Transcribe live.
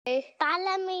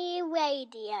Bellamy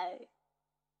Radio.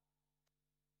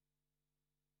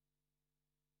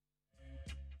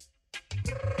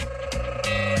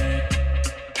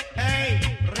 Hey,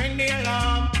 ring the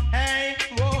alarm. Hey,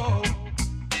 whoa,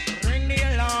 ring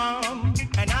the alarm.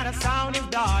 Another sound is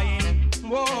dying.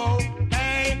 Whoa,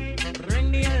 hey,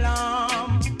 ring the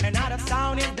alarm. Another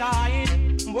sound is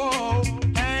dying. Whoa,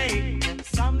 hey,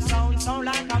 some sound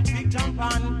like a big jump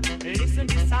on. Listen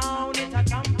to sound, it's a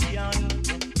champion.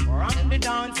 Rock the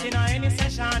dance in any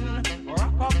session.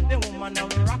 Rock up the woman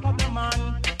and rock up the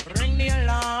man. Ring the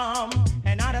alarm.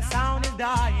 Another sound is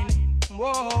dying.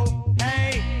 Whoa,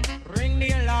 hey, ring the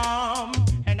alarm.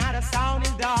 Another sound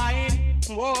is dying.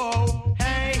 Whoa,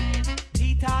 hey,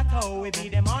 Tita-to, we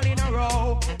beat them all in a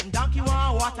row. Donkey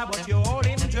want water, but you hold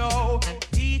him Joe.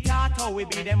 Tita-to, we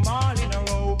beat them all in a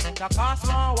row. The cost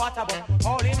want water, but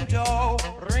hold him Joe.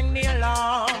 Ring the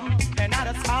alarm.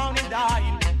 Another sound is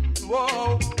dying.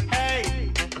 Whoa, hey,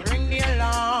 ring the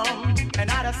alarm.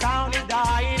 Another sound is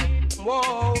dying.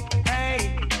 Whoa,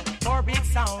 hey, four big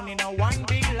sound in a one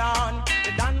big lawn.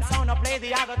 The dance sound a play,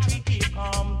 the other three keep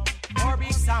calm. Four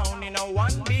big sound in a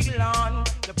one big lawn.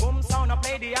 The boom sound a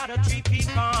play, the other three keep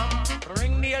calm.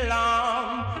 Ring the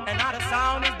alarm, another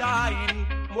sound is dying.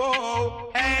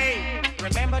 Whoa, hey,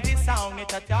 remember this sound,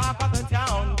 it's a talk of the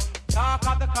town, talk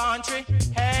of the country.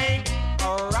 Hey,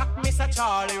 rock Mr.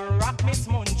 Charlie, rock Miss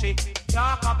Munchie,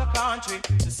 talk of the country.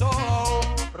 So,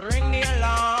 ring the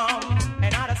alarm,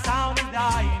 another sound is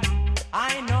dying.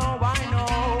 I know,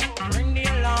 ring the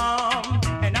alarm,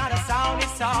 another sound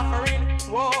is suffering.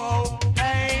 Whoa,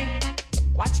 hey,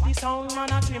 watch the sound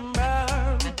man a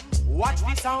timber, watch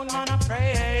the sound man a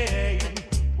pray,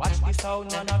 watch the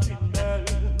sound man a timber,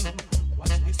 watch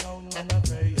the sound man a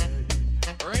pray.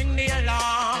 Ring the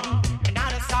alarm,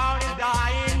 another sound is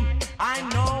dying. I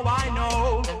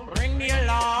know, ring the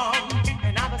alarm,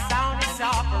 another sound is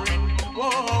suffering.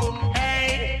 Whoa,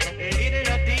 hey, a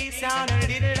little of this sound, a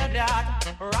little of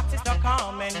that. Rock is the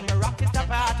calm and rock is the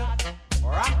fat.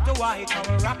 Rock the white and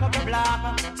we rock up the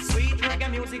black. Sweet reggae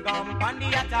music on the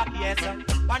attack, yes.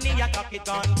 On the attack it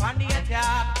on the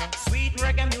attack. Sweet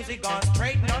reggae music on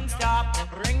straight non-stop.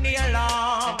 Ring the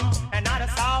alarm, another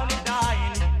sound is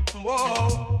dying.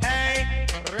 Whoa, hey,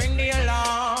 ring the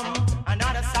alarm,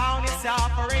 another sound is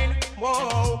suffering.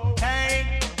 Whoa,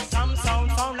 hey, some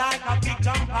sound like a big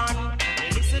jump on.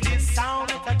 Listen to this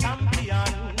sound, it's a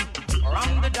champion.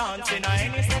 Run the dance in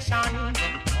any session.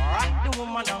 Rock the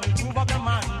woman and move up the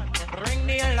man. Ring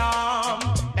the alarm,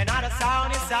 another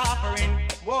sound is suffering.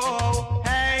 Whoa,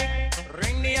 hey,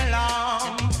 ring the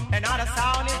alarm, another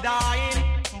sound is dying.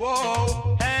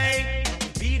 Whoa, hey,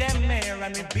 we beat them there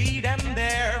and we beat them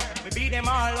there. We beat them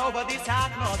all over this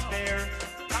atmosphere.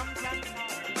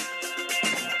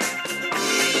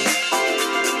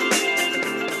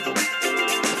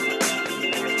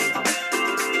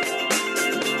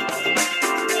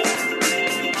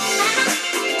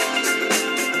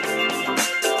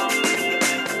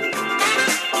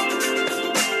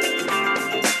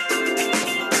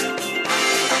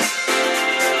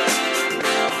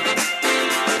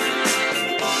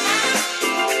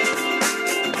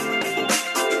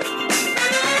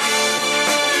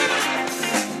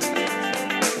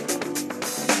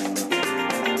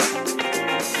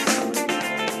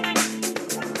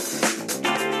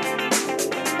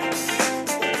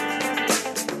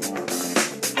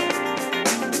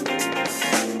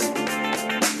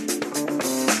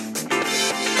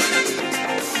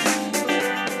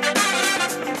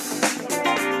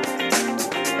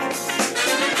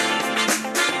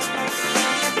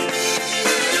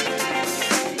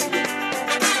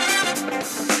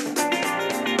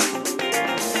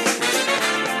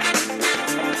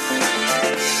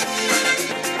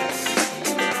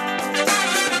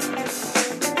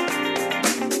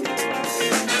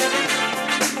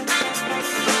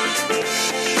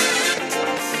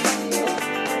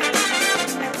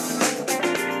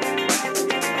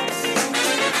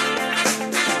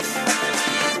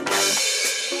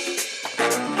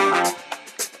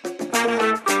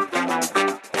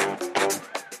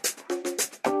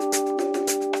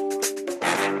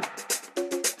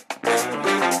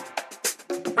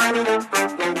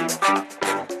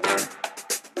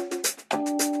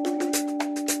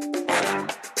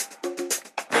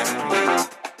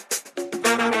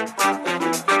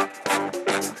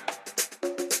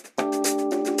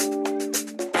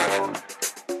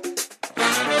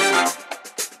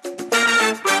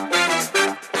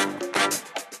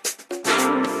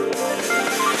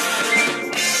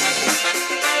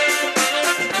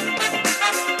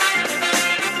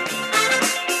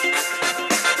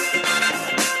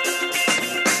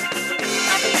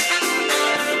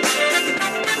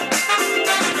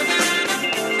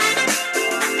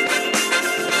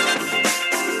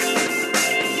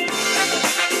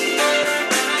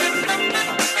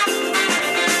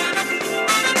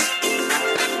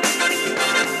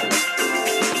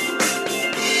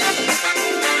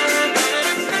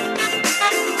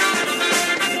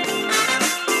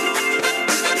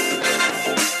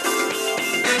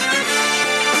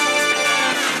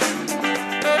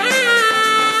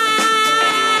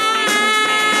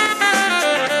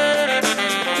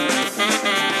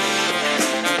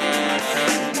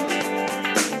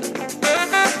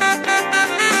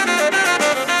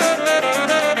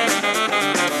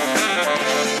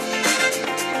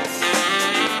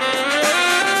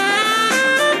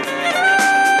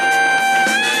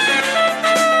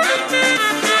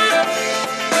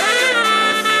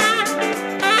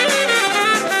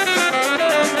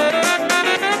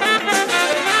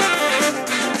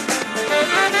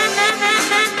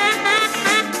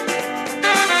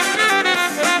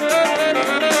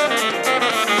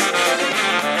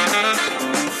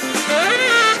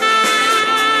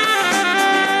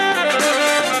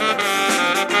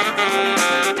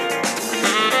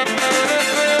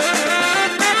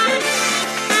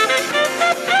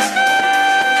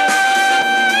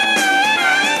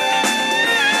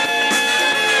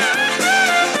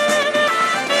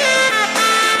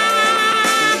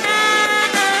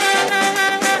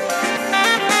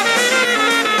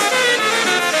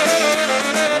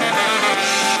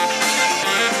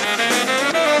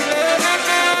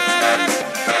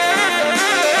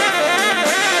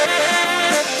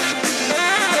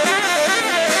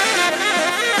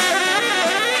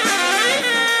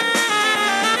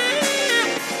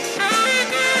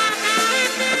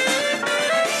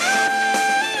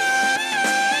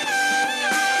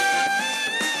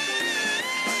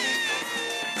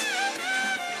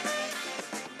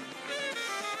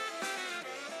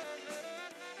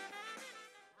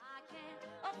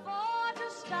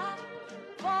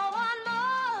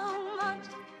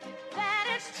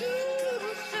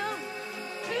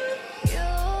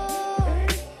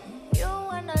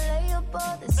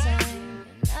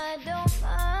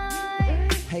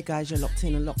 Hey guys, you're locked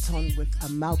in and locked on with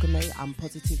Amalgamate. I'm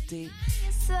Positive D.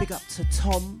 Big up to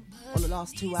Tom on the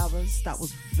last 2 hours. That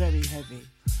was very heavy.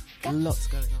 Lots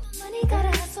going on. Money gotta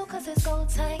hustle cause it's gold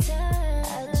tighter.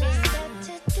 I just got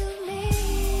to do me.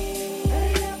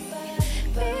 Yeah,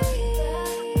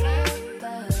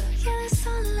 that's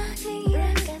all I need.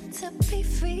 I got to be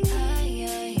free.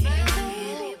 Baby,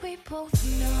 we both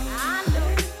know. I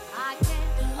know I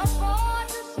can't afford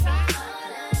to stop.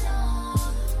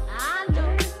 I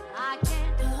know I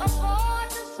can't afford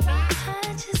to stop.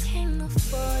 I just can't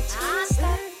afford to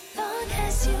stop. Long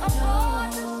as you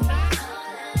afford to stop.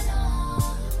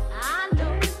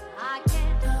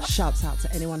 Shouts out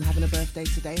to anyone having a birthday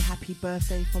today. Happy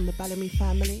birthday from the Bellamy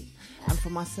family. And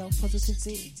from myself, Positive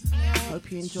D.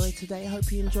 Hope you enjoy today.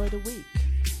 Hope you enjoy the week.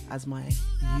 As my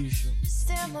usual.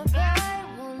 Still my pride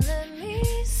won't let me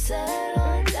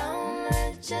settle down.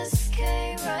 I just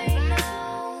can't right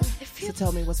now. So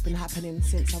tell me what's been happening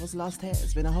since I was last here.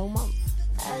 It's been a whole month.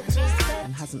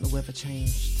 And hasn't the weather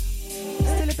changed?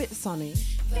 Still a bit sunny,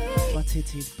 but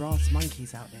it is brass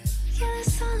monkeys out there. Yeah,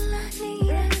 that's all I need.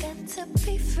 I got to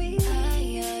be free.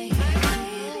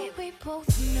 Baby, we both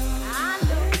know. I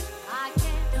know I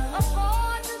can't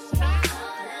afford to stop.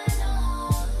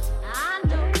 I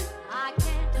know I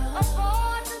can't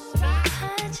afford to stop.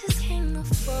 I just can't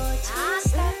afford to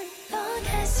stop. Long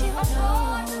as you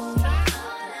afford to stop.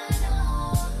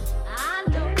 I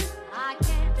know I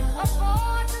can't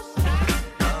afford to stop.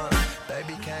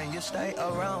 Baby, can you stay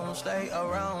around, stay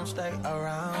around, stay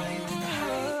around?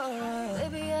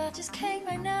 Baby, I just can't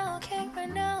right now, can't right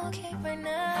now, can't right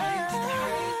now.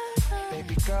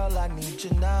 Baby girl, I need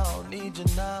you now, need you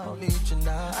now, need you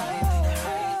now.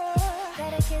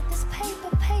 Gotta get this paper,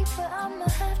 I'ma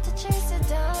have to chase it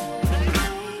down.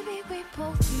 Baby, we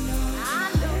both know.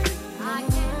 I know I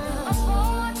can't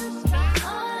afford to stop. I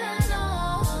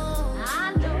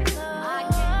know I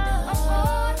can't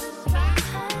afford to stop.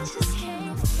 I just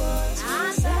can't afford to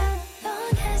stop.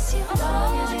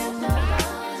 Long as you know.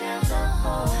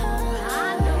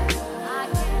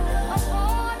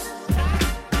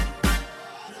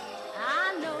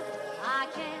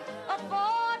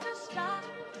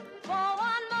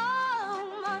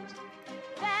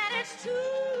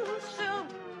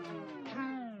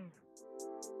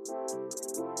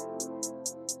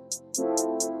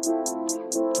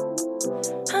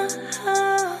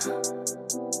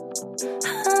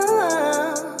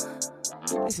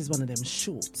 This is one of them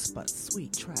short but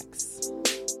sweet tracks.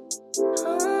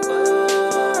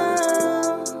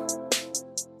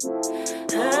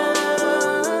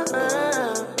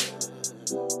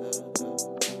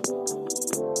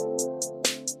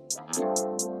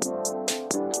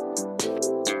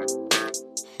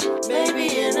 Maybe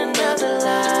in another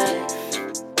life,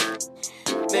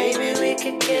 maybe we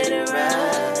could get it right.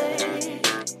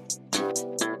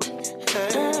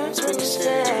 Hurts when you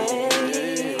say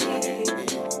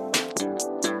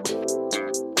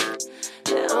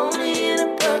that only in a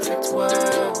perfect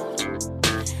world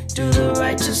do the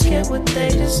righteous get what they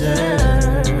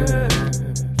deserve.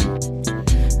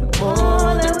 The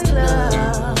more that we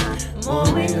love, the more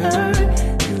we hurt,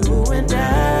 you and I.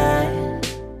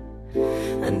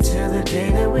 Until the day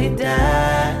that we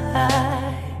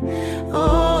die,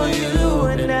 oh, you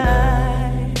and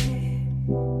I.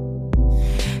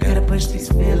 Gotta push these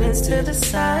feelings to the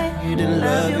side. You didn't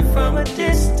love you from a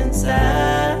distance. I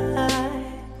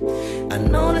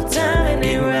know the time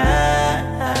ain't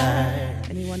right.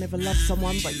 Anyone ever loved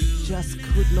someone but you just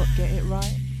could not get it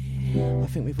right? I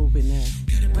think we've all been there.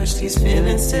 Gotta push these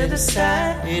feelings to the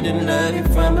side. You didn't love you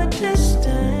from a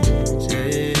distance.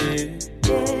 Yeah.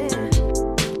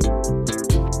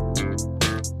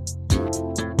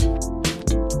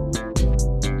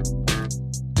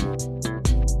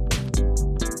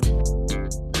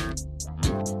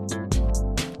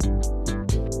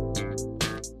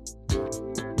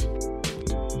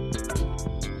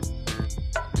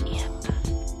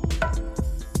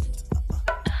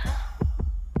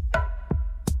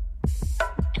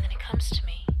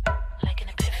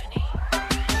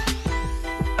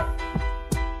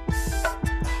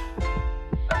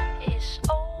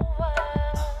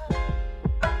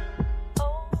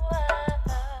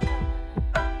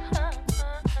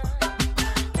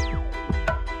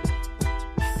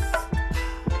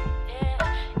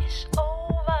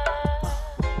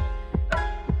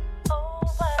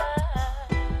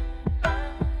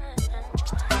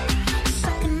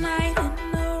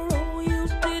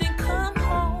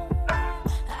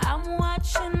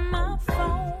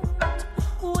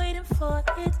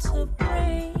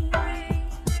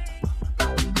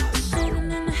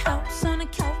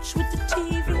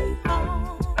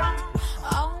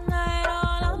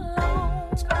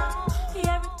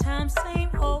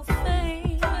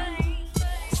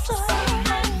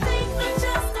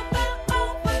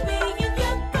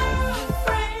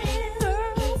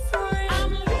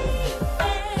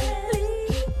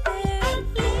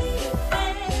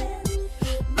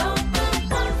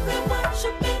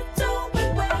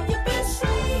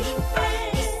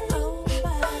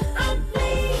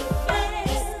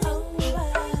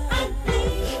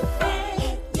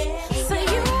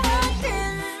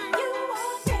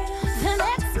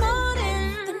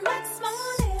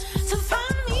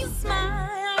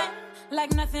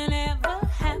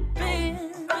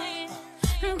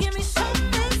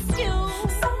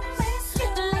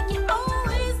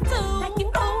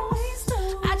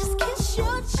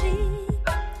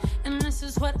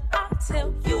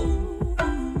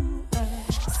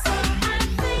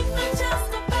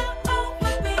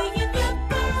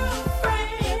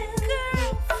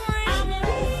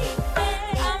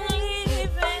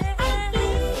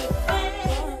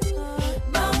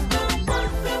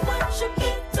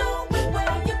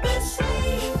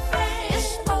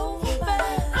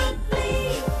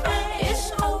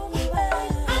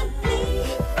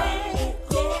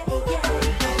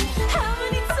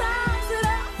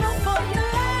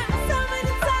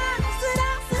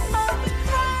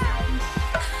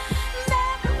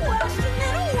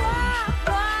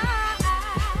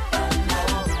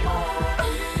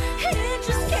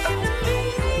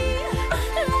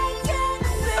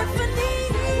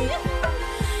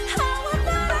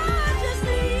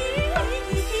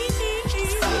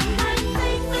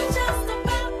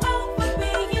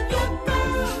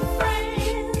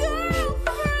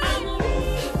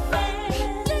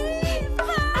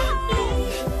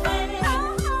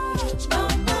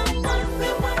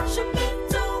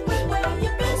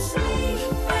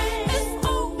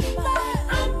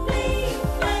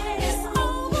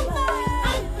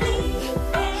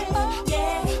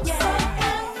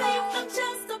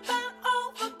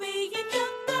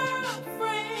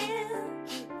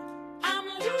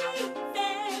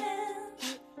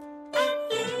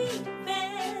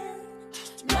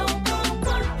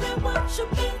 Should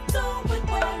be doing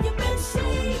where you've been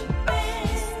sleeping.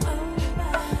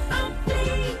 I'm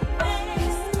leaving.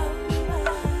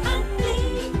 I'm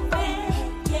leaving.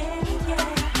 Yeah.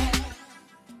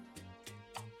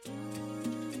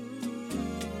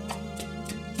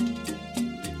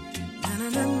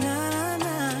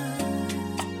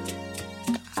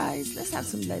 Guys, let's have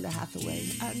some Layla Hathaway.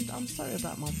 And I'm sorry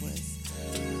about my voice.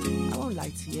 I won't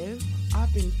lie to you.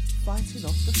 I've been fighting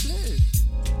off the flu.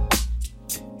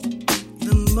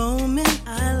 The moment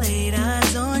I laid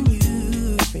eyes on you,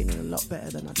 Feeling a lot better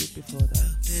than I did before,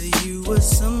 though. that you were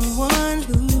someone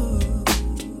who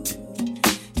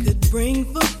could bring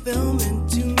fulfillment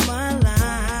to my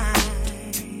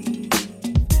life. And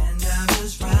I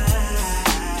was right.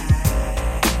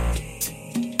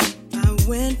 I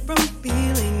went from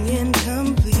feeling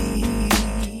incomplete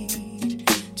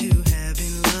to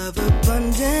having love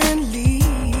abundantly.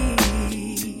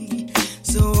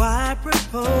 So I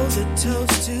propose a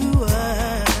toast to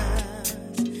us,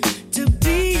 to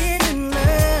being in love.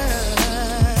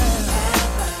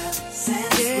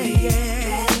 Since we've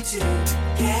been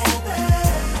together.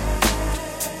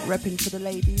 Repping for the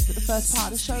ladies at the first part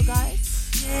of the show, guys.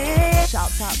 Yeah.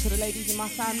 Shouts out to the ladies in my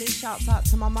family. Shouts out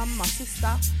to my mum, my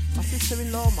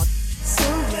sister-in-law, my So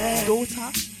glad.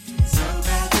 daughter, So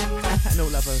glad and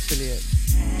all other affiliates.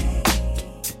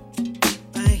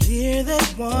 I hear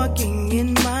that walking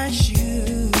in my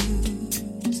shoes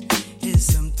is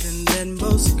something that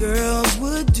most girls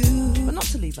would do. But not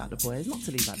to leave out the boys, that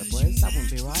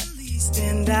wouldn't be right.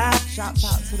 Stand out. Shouts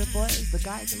out to the boys, the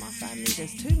guys in my family,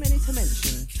 there's too many to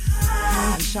mention.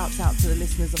 And shouts out to the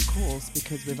listeners, of course,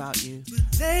 because without you,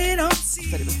 They don't I see.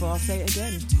 said it before, I'll say it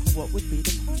again, what would be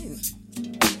the point?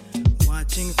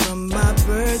 Watching from my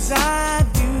bird's eye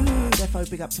view. Therefore,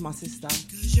 big up to my sister,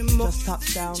 'Cause you're more just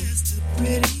touched down, just a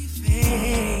pretty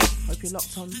face. hope you're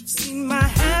locked on. Seen my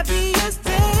happiest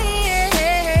day. Yeah.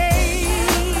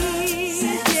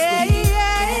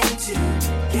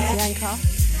 Bianca,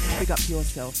 big up to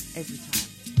yourself every time.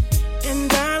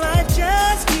 And our life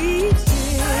just keeps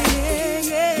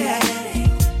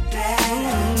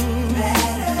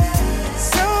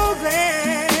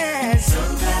So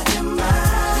glad you're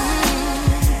mine.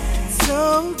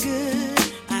 So good,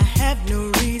 I have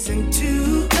no reason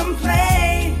to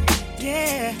complain.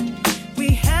 Yeah, we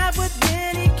have what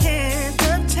many can't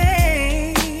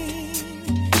obtain,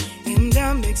 and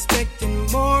I'm expecting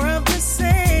more of the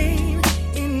same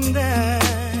in the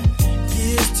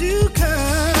years to come.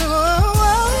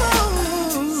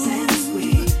 Since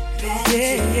we've been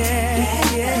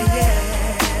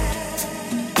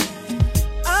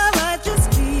our life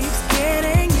just keeps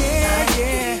getting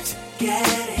better.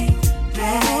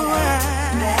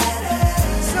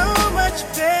 So much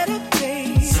better,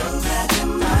 babe. So glad you're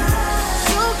mine.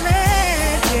 So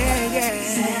glad,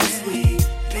 Since we've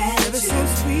been ever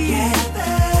since we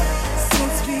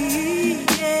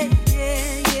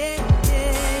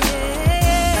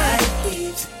life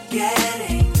keeps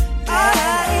getting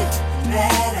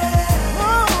better.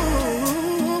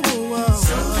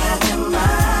 So glad you're mine.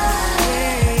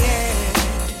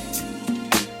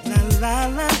 La la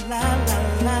la la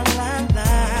la la la la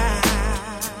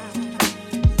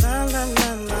la la la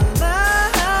la.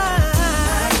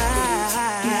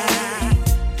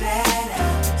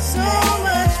 So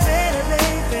much better,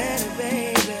 baby.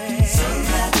 So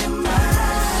glad you're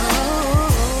mine.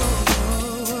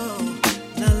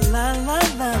 La la la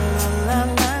la la la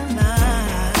la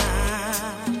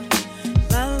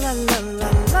la la la la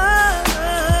la.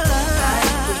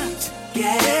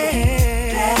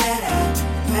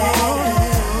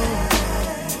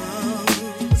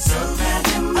 So glad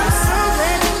you're mine.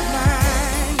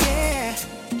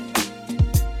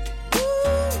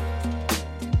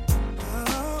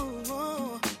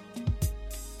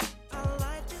 Our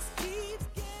life just keeps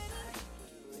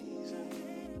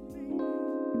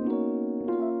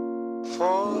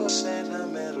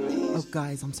Oh,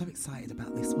 guys, I'm so excited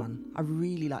about this one. I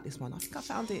really like this one. I think I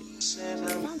found it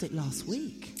last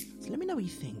week. So let me know what you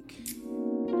think.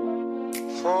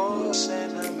 For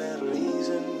sentimental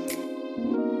reason.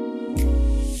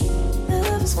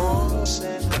 Love is For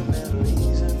sentimental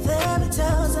reason. fairy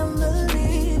tales and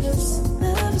believers.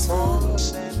 Love is For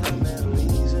sentimental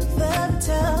reason. fairy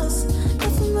tales.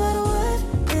 Nothing matter what,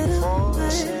 little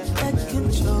bit that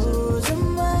controls your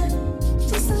mind.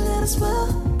 Just a little spell,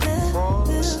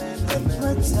 little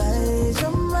hypnotize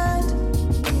your mind.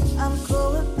 I'm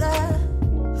cool with that.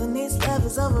 Who needs love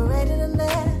is overrated in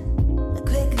there. A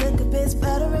quick look up is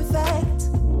better effect.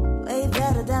 Way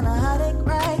better than a heartache,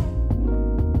 right?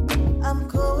 I'm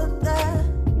cool with that.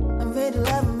 I'm ready to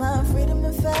love my freedom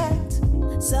effect.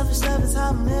 Selfish love is how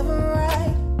I'm living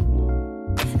right.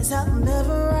 something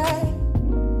never right.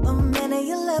 One minute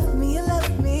you love me, you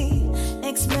love me.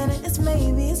 Next minute it's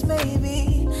maybe, it's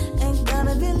maybe. Ain't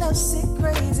gonna be lovesick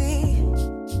crazy.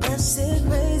 Lovesick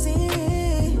crazy.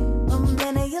 One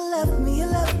minute you love me, you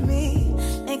love me.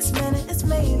 Next minute it's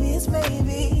maybe, it's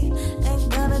maybe. Ain't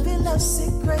gonna be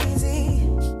lovesick crazy.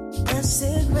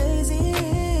 Lovesick crazy.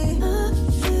 Love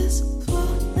is for,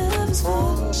 love is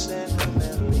for.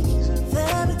 Sentimentalism.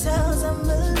 Fairy tales and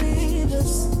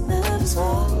believers. Love is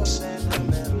for.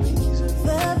 Sentimentalism.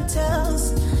 Fairy tales.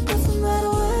 Doesn't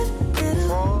matter what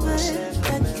little word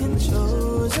that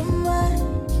controls your mind.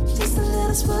 Just a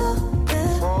little spell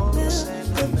that will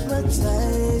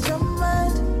hypnotize your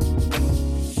mind.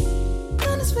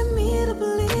 Honest with me to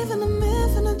believe in a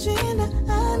myth and a dream that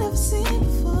I never seen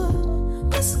before.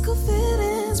 Mystical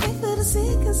feelings, wait for the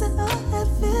seekers that all had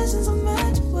visions of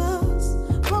magic worlds.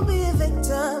 Won't be a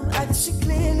victim, I can see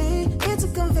clearly. It's a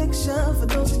conviction for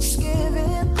those that you're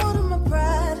scaring. Holding my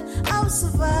pride, I will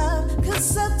survive,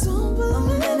 cause I don't believe.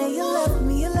 One minute you love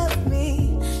me, you love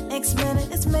me. Next minute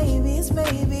it's maybe, it's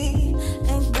maybe.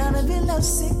 Ain't gonna be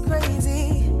lovesick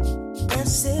crazy.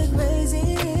 Lovesick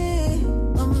crazy.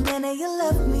 One minute you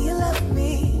love me, you love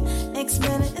me. Next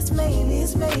minute it's maybe,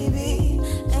 it's maybe.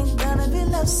 Ain't gonna be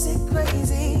lovesick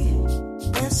crazy.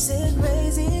 Lovesick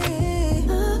crazy.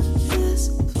 Love is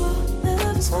for,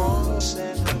 love is for.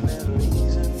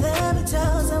 Sentimentalism. Fairy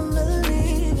tales and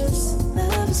believers.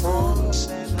 Love is for.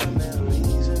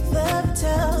 Sentimentalism. Fairy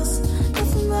tales.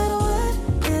 Doesn't matter what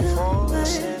little word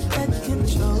that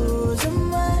controls your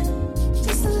mind.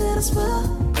 Just a little spell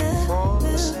that will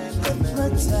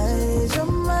hypnotize your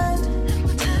mind.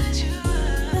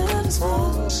 Love is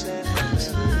for.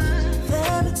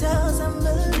 Fairy tales and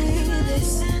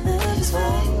believers. Love is for.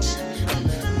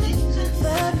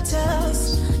 Fairy tales.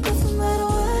 Doesn't matter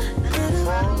what little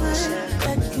word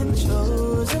that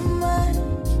controls your mind.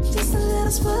 Just a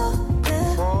little spell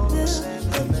that will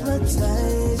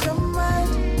hypnotize your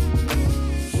mind.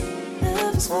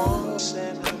 Love is for.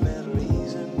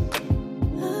 Sentimentalism.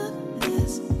 Love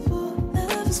is for.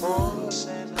 Love is for.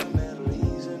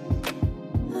 Sentimentalism.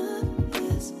 Love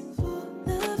is for.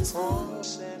 Love is for.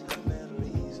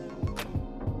 Sentimentalism.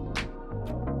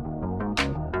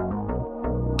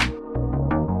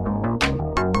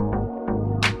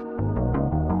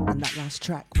 And that last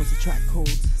track was a track called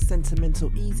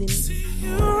Sentimental Easing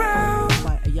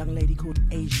by a young lady called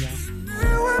Asia.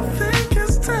 Now I think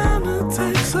it's time to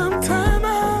take some time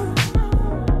out.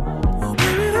 Oh,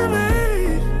 baby,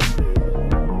 today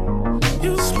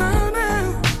you smile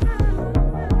now.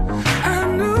 I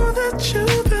know that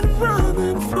you've been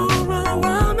running for a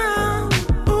while now.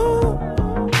 Ooh,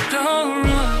 don't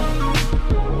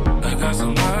run. I got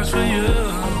some words for you.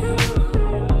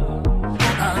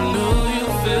 I know you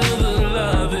feel the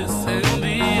love is in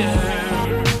the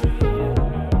air.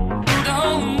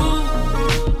 Don't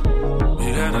move. We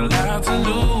got a lot to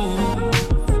lose.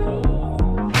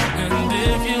 And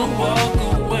if you walk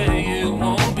away, it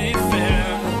won't be fair.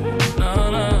 No,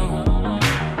 no.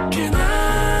 Can I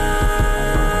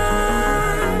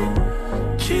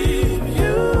keep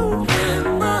you in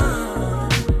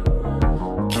mind?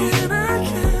 Can I,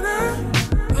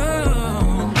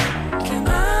 oh, can I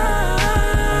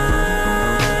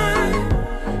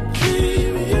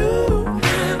keep you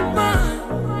in mind?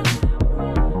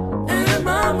 In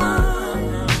my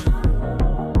mind.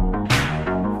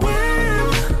 When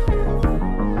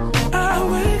I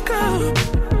wake up,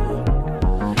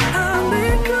 I'm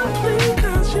incomplete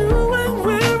 'cause you ain't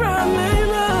where I lay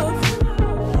love.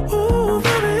 Ooh,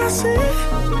 baby, I see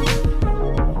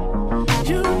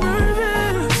you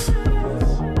nervous.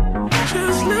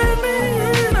 Just let me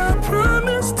in, I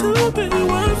promise to be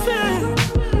worth it.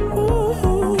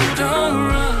 Ooh, don't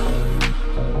run.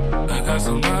 I got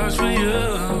so much for you.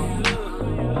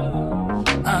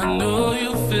 I know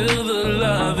you feel the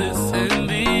love is in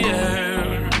the air.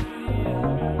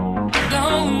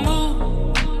 Don't move.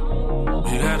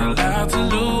 We got a lot to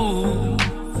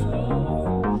lose.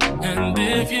 And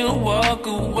if you walk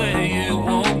away, it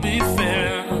won't be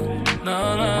fair. No,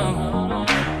 no.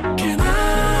 Can I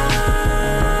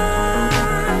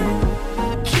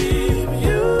keep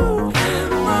you in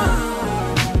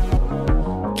mind?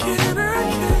 Can I,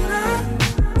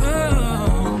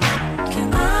 oh, can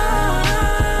I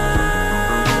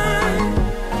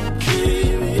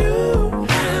keep you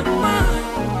in mind?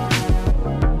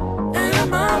 In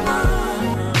my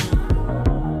mind.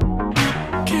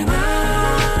 Can I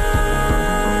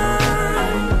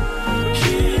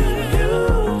keep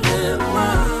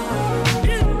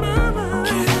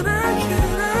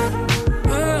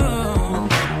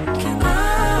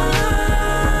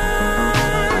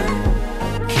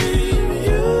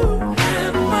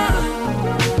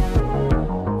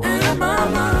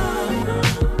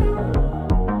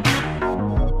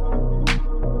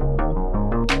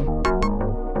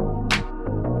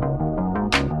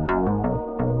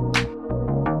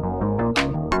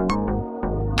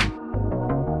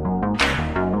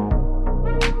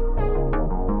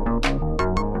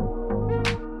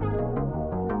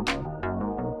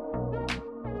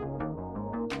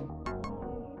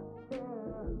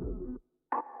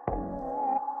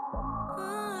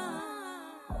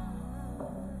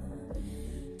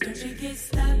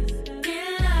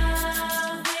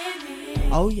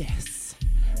Oh yes,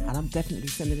 and I'm definitely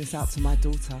sending this out to my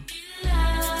daughter.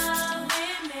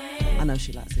 I know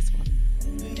she likes this one.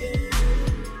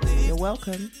 You're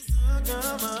welcome.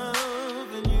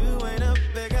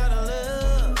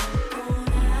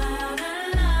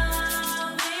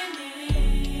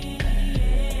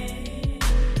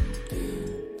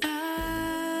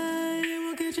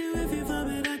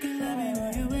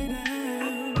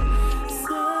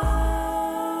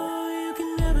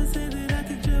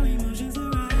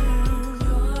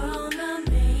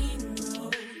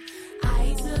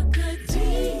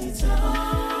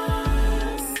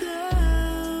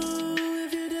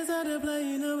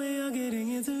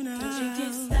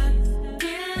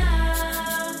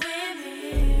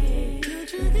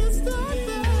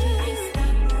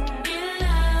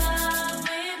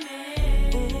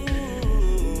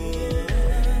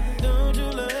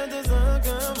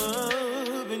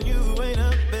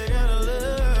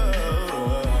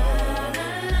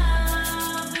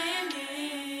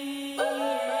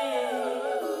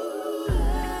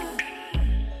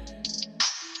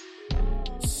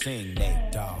 Sing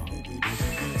that dog.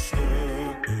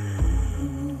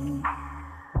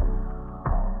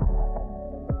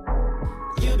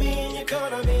 You be in your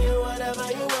corner, being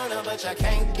whatever you wanna, but you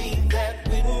can't be that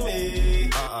with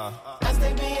me. I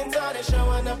stay being tardy,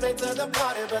 showing up late to the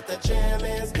party, but the jam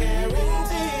is guaranteed.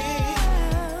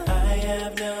 I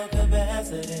have no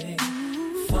capacity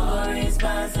for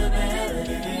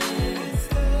responsibility.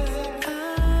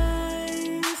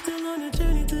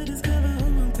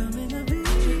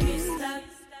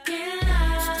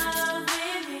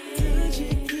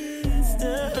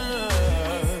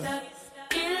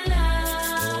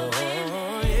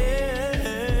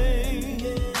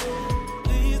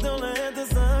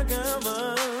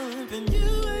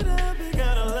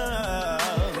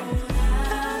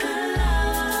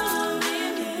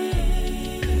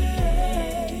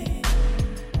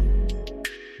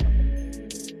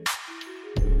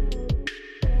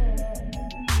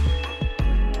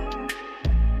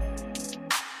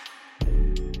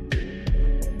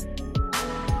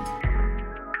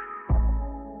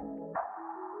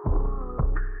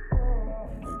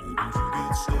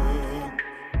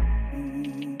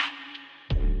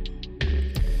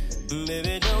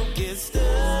 Baby, don't get stuck.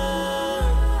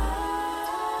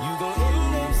 You gon'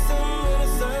 end up somewhere the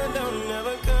sun don't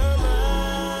never come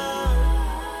out.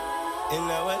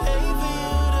 And I would hate for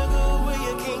you to go where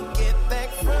you can't get back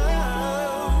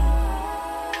from.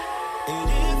 And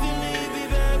if you leave me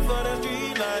back for the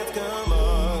street lights come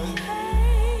on.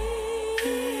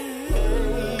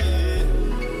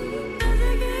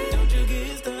 Don't you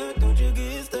get stuck, don't you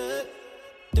get stuck.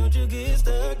 Don't you get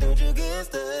stuck, don't you get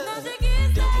stuck. Don't you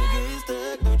get stuck?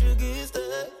 Don't you get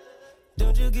stuck?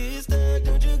 Don't you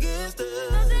get stuck?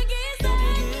 Don't you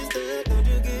get stuck? Don't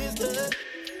you get stuck?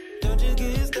 Don't you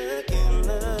get stuck in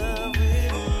love with me?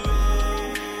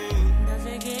 Don't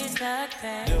you get stuck,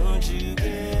 babe? Don't you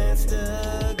get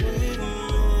stuck with me?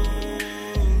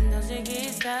 Don't you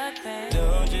get stuck, babe?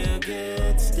 Don't you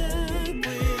get stuck with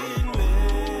me?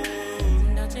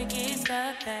 Don't you get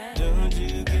stuck, babe? Don't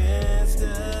you get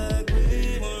stuck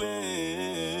with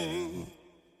me?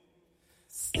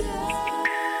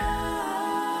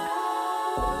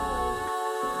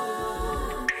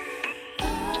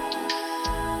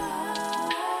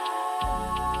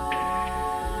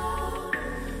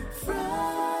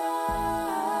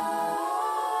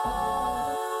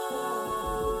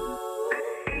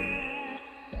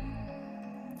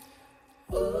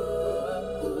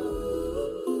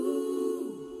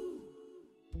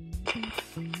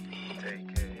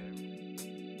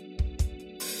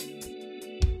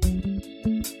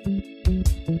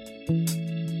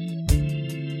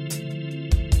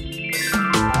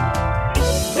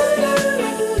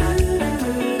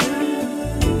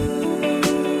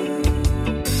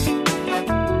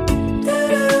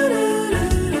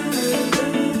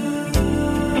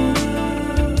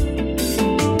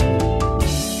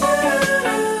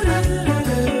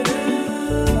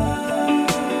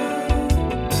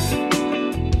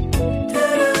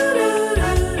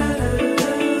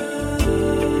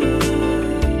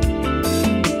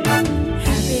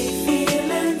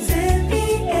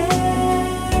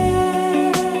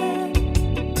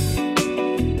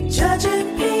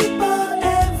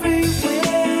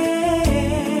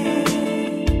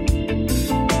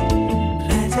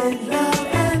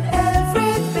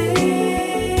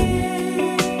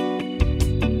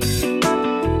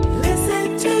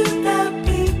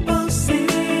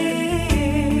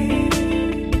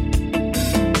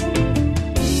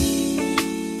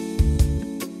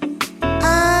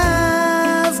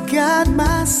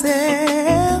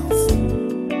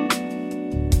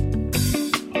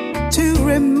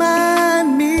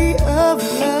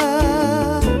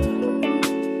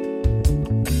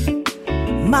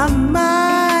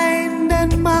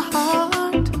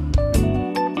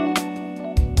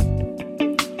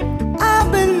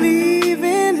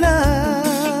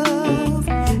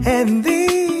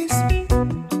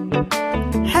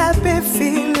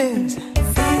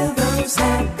 those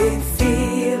happy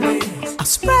feelings. I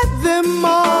spread them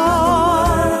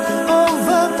all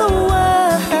over the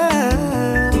world.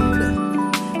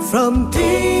 From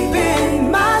deep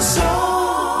in my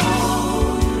soul,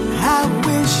 I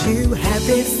wish you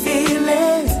happy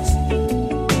feelings.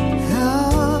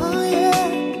 Oh yeah,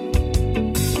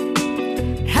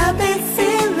 happy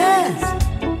feelings.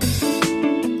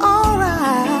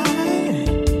 Alright,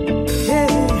 yeah,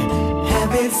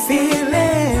 happy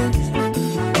feelings.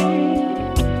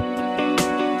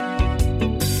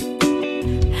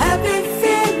 Happy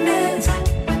feelings.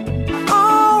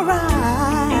 Alright.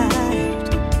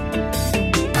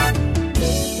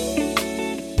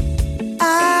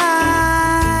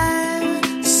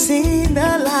 I've seen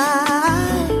the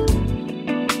light,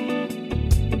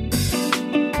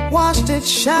 watched it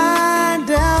shine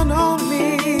down on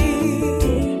me.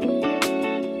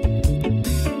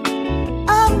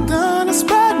 I'm gonna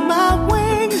spread my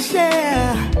wings,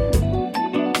 yeah,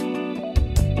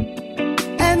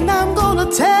 and I'm gonna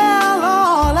tell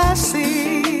all I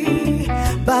see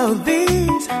about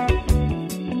these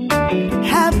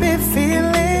happy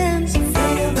feelings.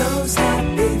 Feel those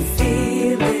happy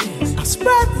feelings. I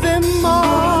spread them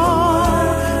all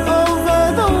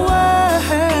over the world.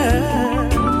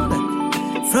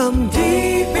 From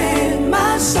deep in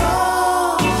my soul.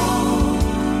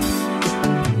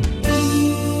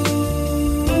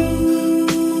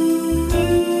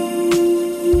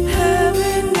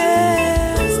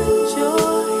 Happiness and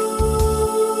joy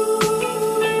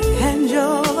and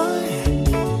joy.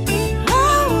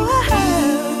 Oh, I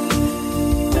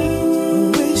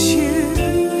wish you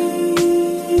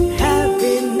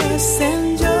happiness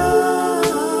and joy.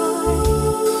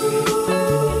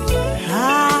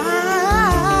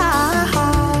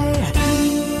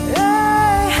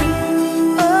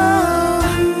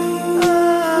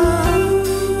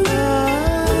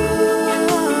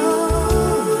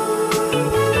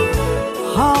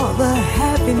 All the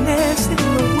happiness in the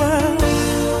world.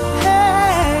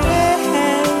 Hey,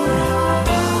 hey,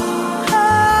 oh,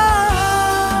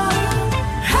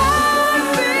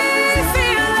 happy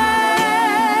feelings.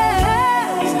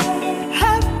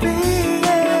 Happy,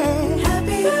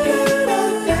 happy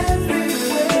people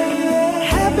everywhere.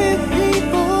 Happy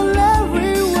people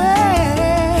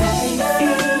everywhere.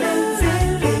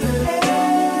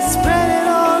 Spread it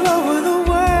all over the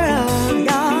world,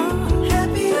 y'all.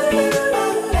 Happy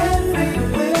people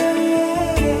everywhere.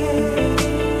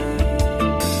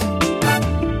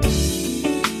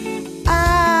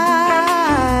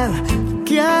 I've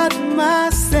got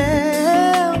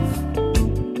myself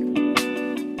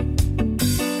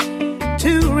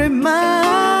to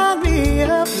remind me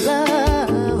of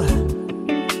love.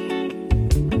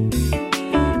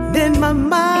 In my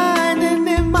mind and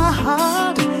in my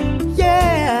heart,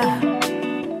 yeah.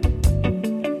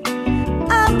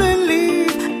 I believe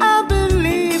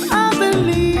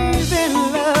in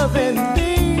love and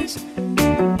these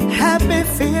happy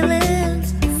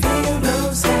feelings. Feel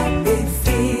those happy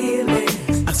feelings.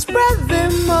 I spread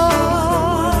them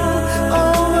all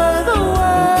over the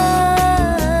world.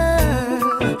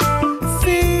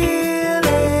 Feel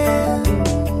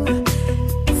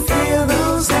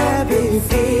those happy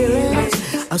feelings.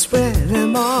 I spread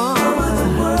them all over the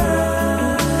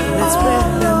world. Let's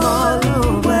spread them all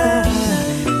over.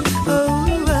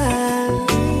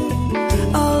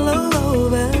 All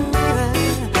over.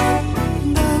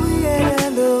 No, yeah,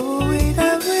 no, we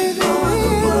don't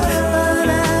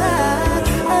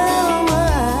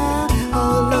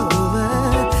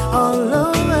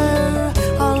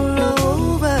all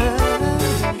over.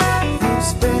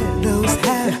 Spread those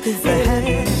happy,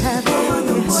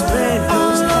 happy, spread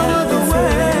those happy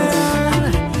feelings.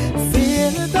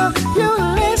 Feel it though, you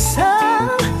listen,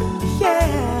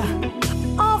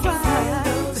 yeah.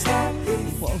 Alright.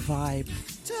 What a vibe.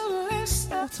 To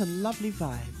listen. What a lovely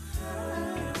vibe.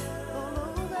 All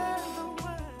over the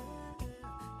world.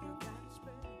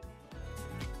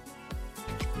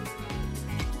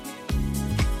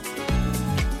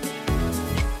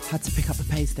 Had to pick up the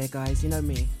pace there, guys. You know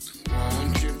me.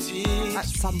 At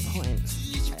some point,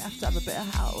 I have to have a bit of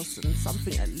house and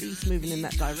something at least moving in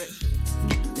that direction.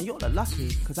 And you're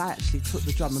lucky, because I actually took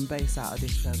the drum and bass out of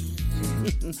this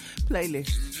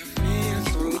playlist. I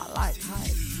like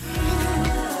hype.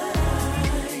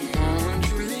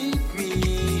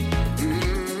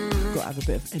 Got to have a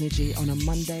bit of energy on a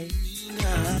Monday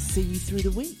to see you through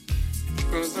the week.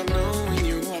 'Cause I know when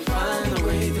you won't find a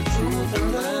way, the truth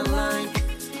and the light.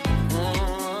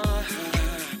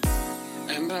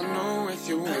 And I know with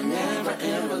you I'll never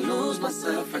ever lose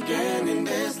myself again in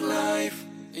this life.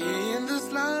 In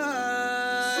this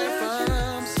life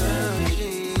I'm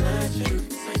searching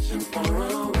for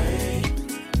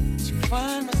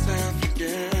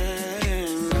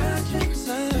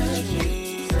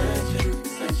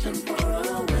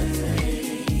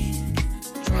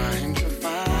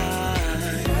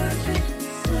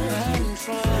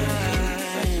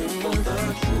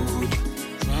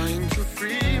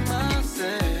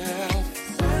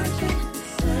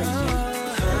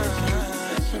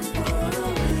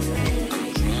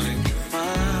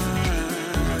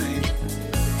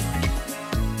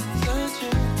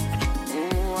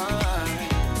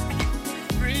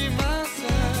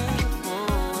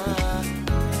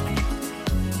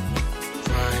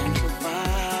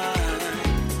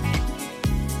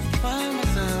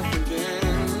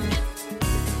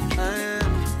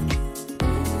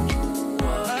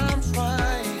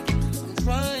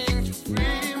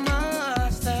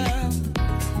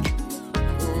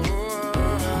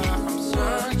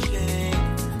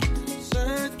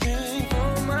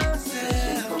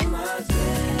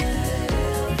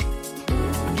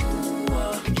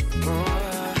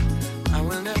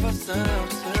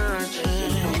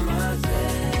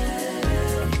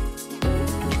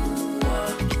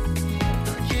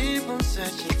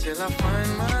I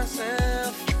find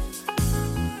myself,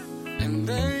 and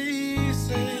they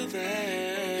say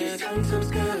that you sometimes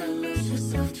gotta lose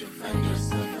yourself to find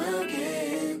yourself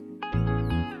again.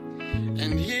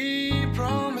 And he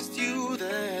promised you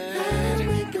that I'll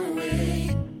make a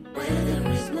way where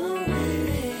there is no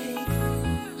way.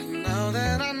 And now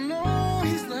that I know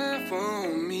he's there for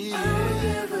me, I'll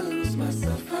never lose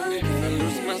myself again. Never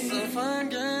lose myself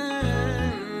again.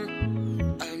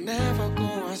 I'll never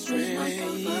go astray. Lose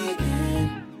myself again.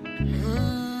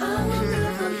 I will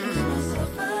never lose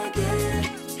myself again.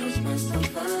 Lose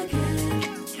myself again.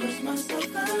 Lose myself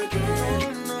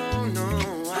again. No, no,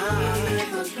 I'll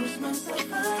never lose myself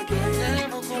again.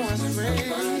 Never go astray.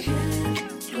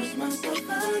 Lose myself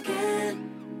again.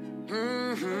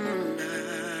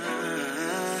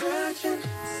 Searching,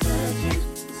 searching,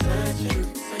 searching,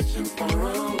 searching for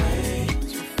a way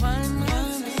to find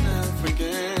myself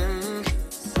again.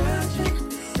 Searching,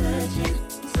 searching,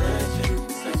 searching,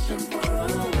 searching for a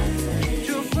way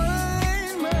to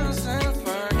find myself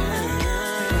again.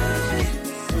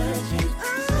 Searching,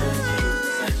 searching,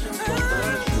 searching for the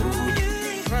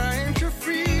truth, trying to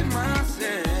free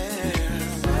myself.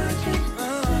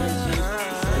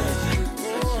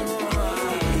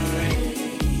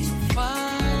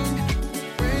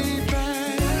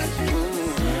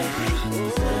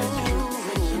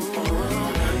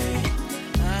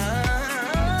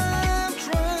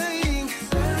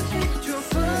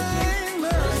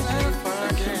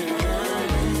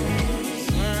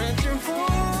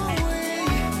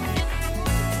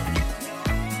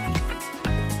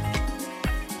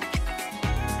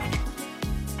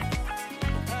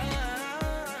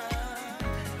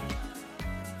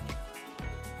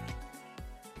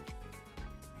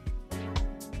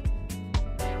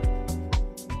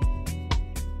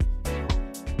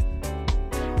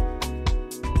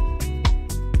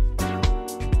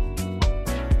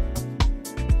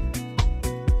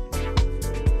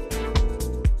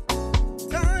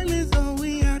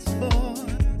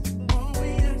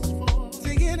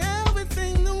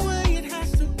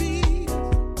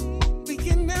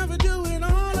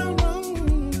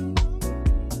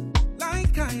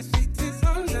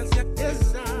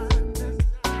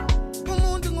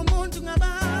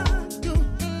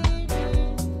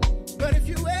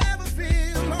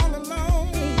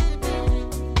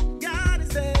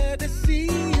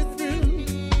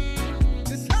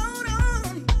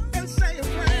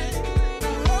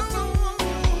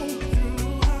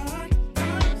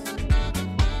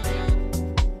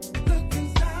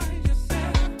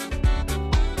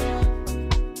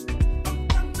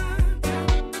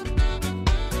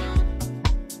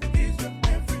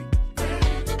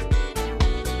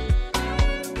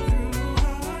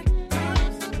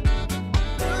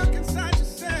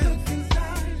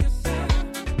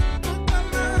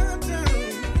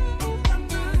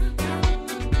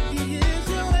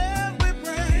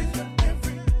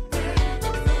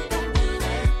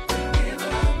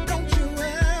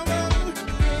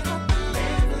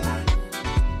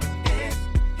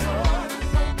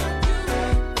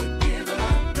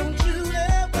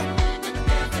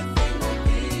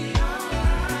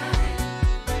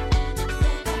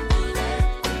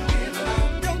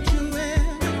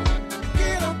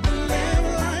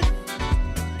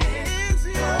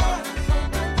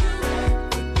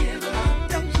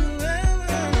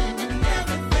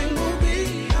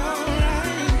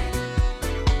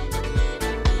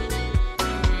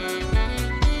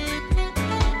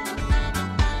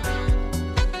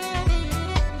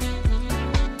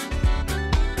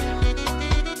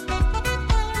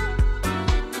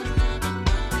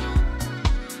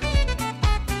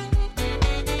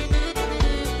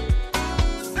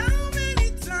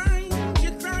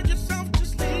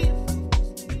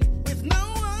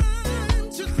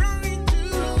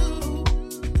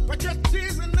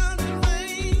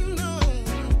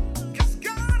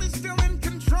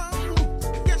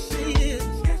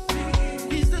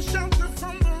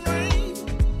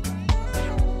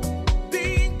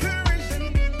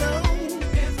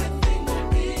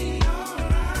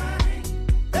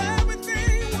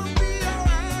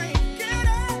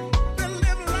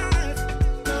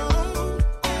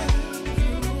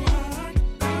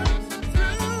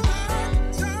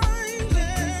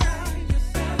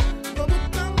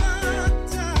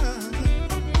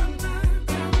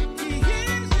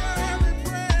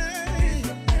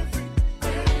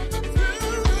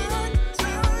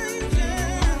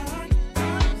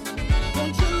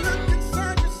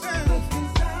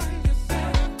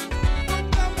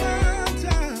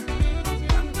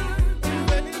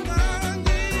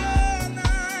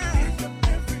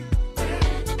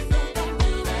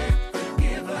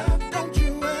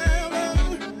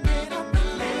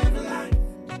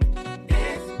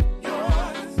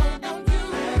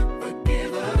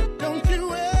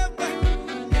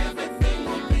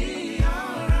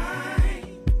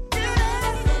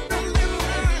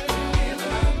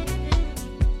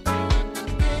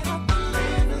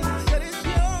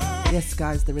 Yes,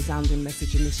 guys, the resounding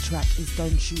message in this track is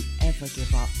don't you ever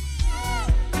give up.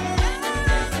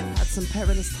 Had some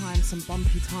perilous times, some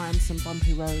bumpy times, some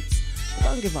bumpy roads. But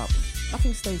don't give up.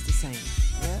 Nothing stays the same.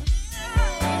 Yeah?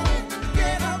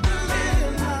 Get up and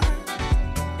live life.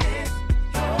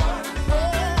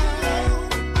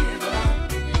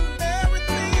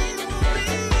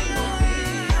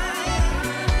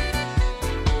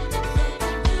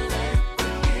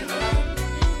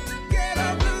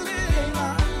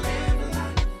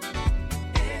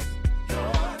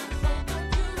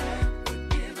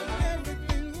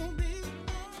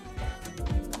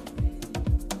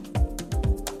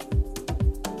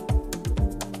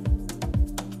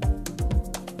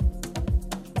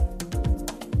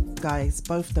 Guys,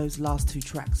 both those last two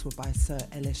tracks were by Sir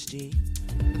LSG.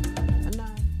 And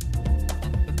now,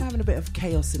 I'm having a bit of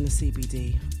chaos in the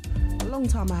CBD. A long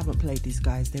time I haven't played these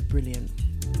guys, they're brilliant.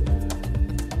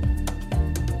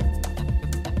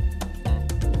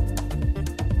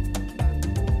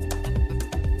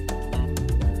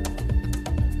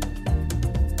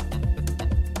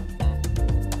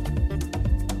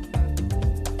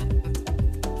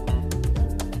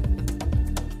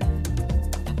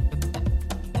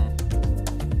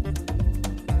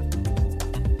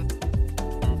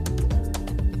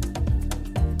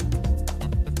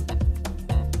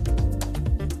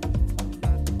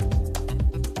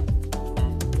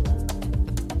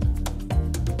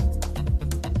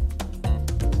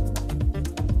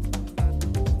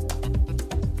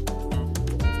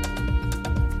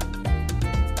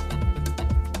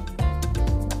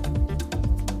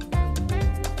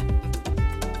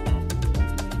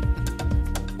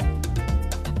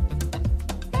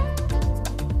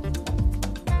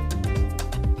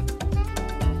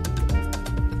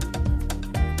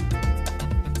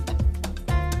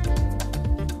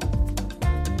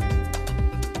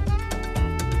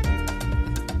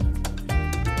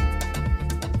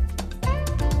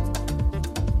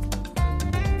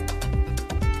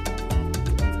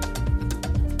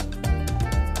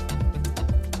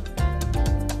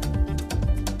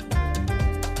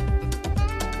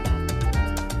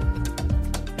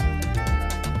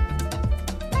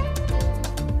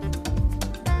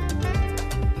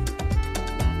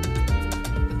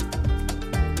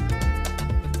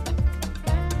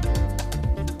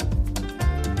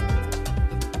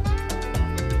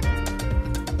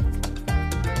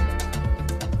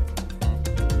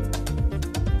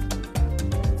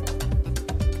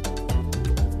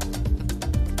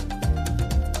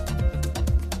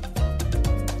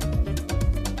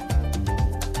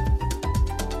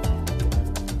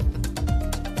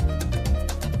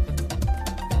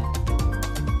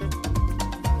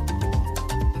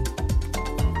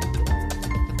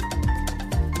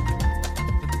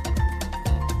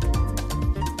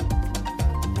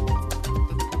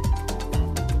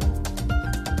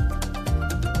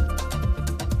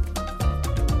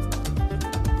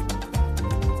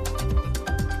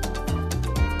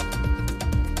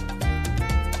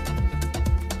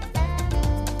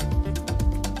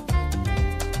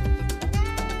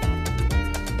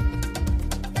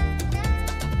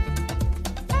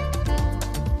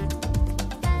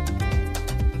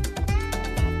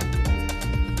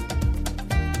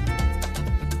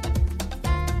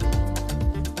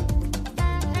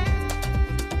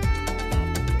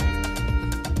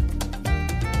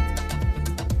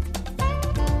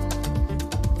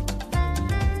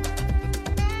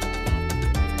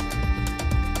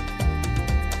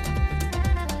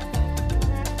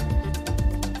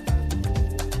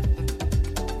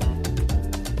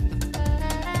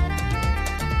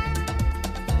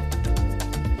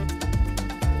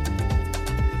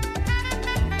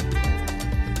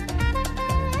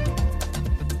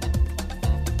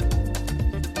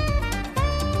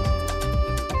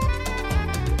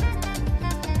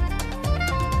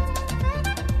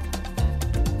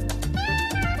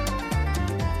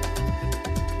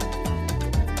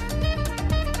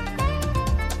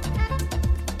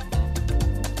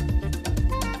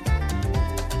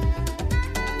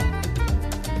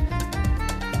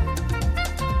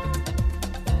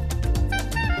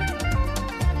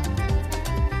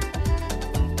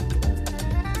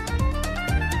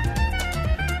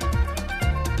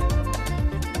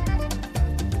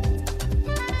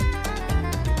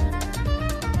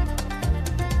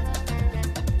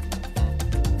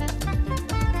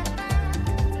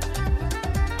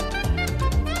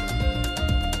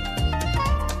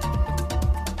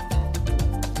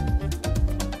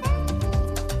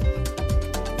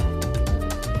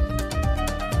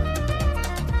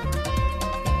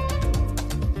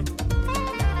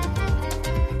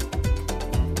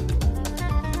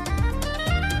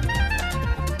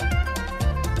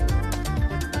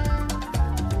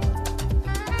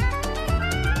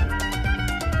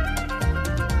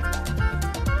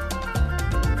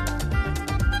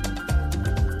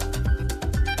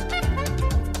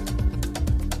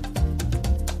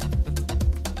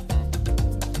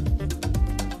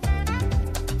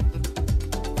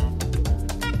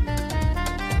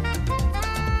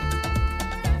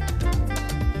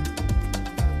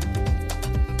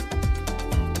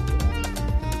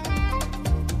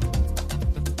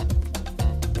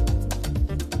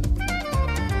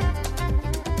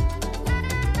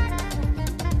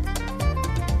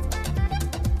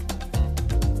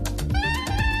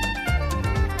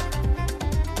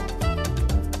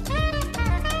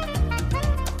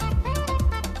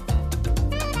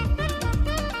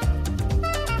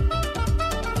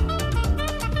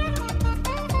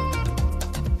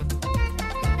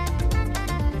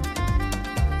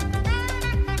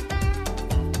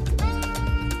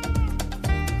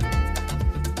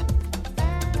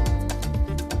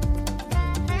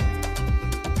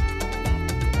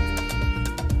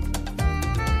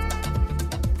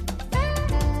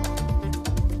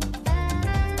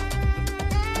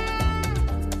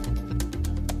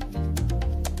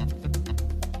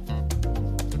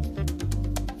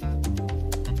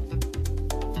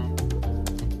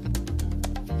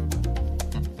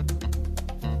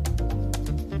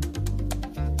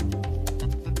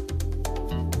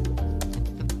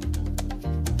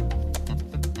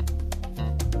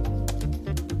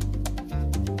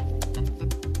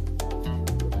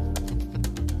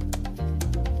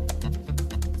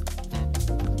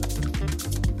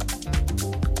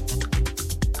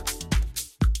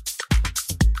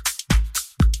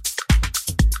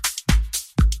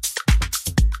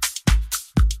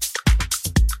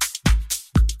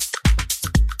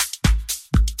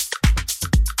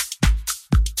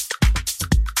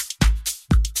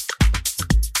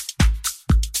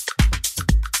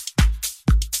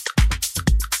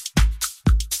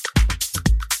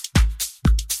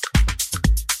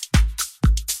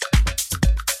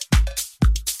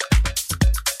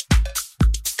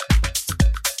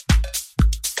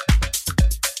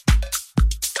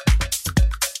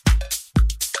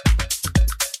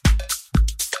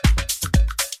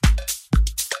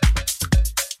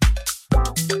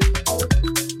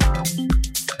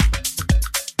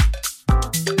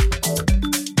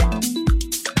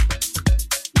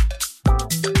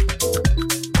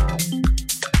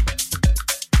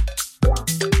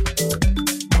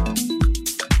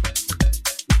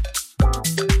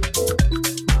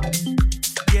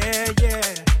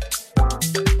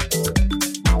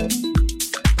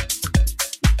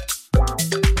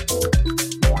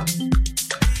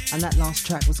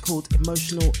 track was called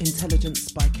Emotional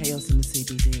Intelligence by Chaos in the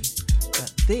CBD.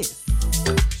 But this,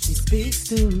 she speaks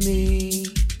to me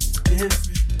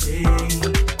differently.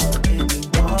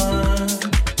 Anyone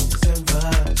is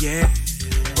ever, yeah.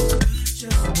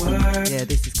 Just word. Yeah,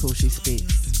 this is cool, She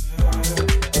Speaks.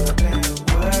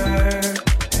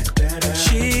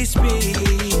 She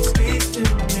speaks to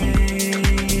me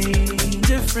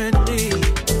differently.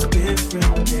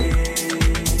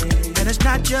 And it's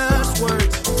not just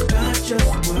words, it's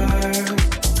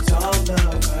all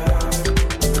of her.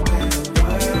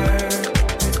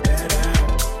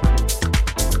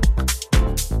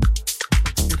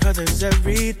 In her there's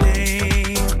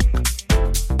everything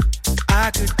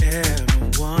I could ever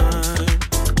want.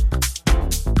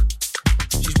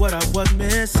 She's what I was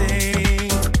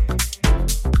missing,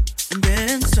 and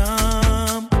then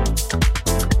some.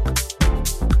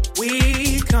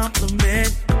 We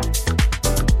compliment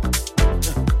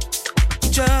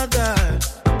each other.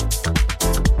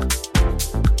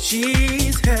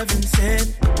 She's heaven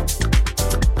sent,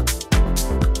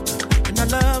 and I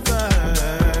love her.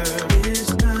 It's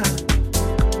not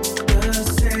the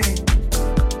same,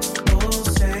 old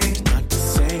same. Not the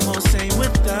same, old same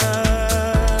with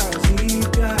us. We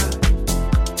got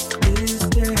this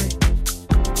day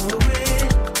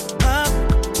going up,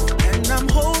 and I'm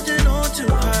holding on to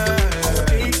her.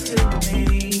 Speaks to me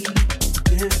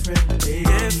differently.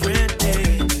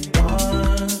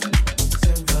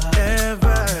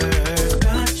 Ever.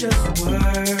 Not just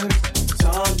words, it's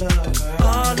all of her.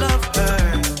 All of her.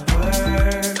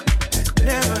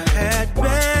 Never had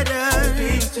better.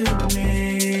 Speaks to me.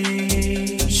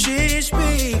 She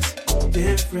speaks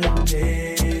differently.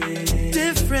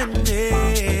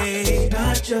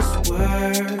 Not just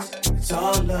words, it's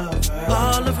all of her.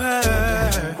 All of her.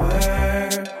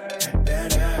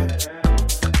 Better.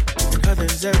 In her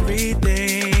there's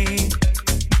everything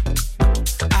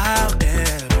I'll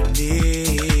ever need.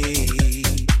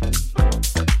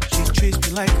 She treats me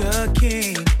like a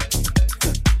king,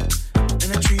 and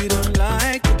I treat her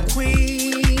like a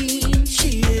queen.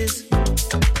 She is.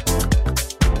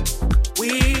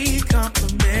 We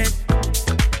compliment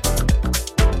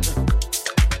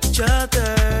each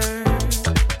other.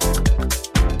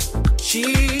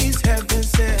 She's heaven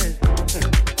sent,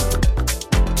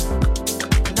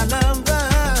 and I love her.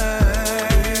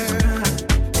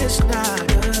 It's not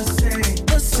the same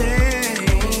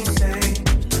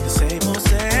old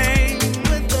same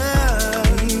with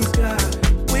us.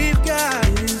 We've got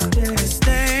this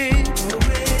thing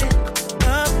going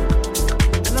up,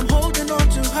 and I'm holding on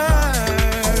to her.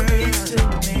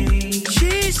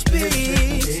 She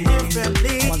speaks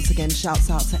differently. Once again, shouts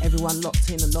out to everyone locked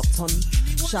in and locked on.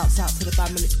 Shouts out to the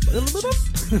family,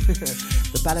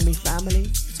 the Bellamy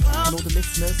family, and all the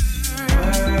listeners.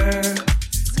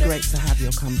 It's great to have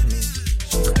your company.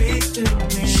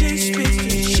 She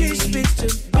speaks to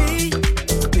me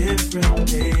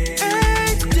differently.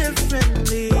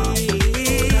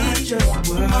 Not just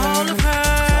words, all of her.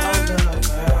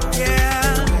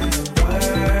 Yeah.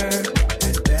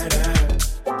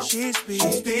 She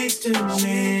speaks to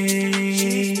me.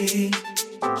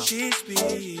 She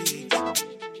speaks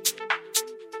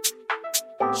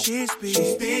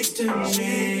to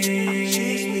me.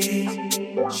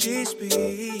 She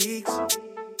speaks.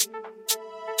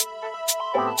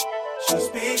 She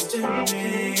speaks to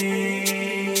me.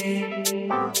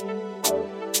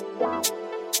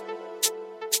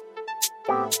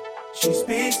 She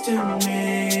speaks to me.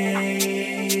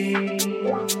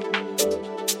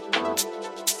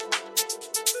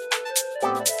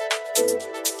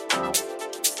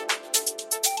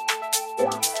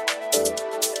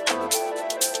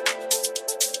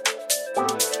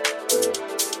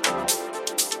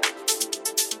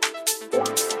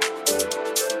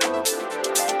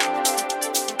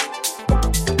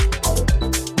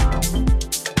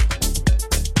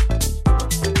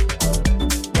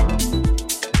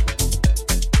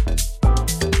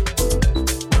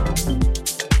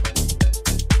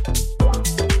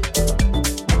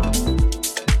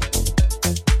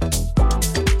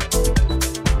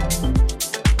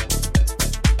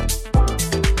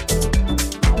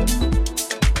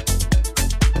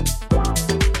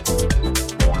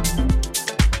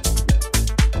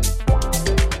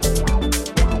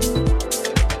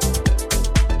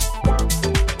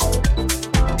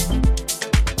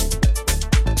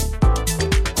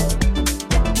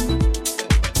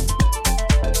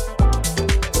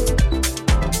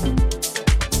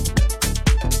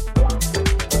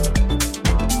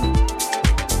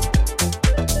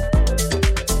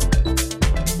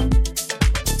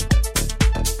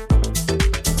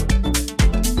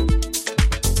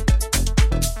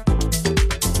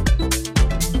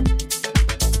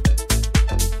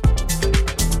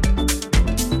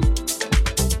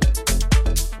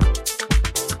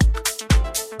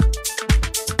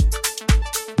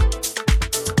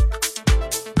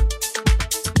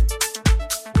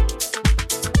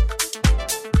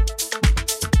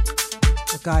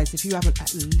 Guys, if you haven't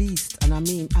at least, and I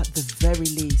mean at the very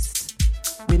least,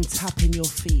 been tapping your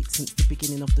feet since the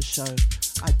beginning of the show,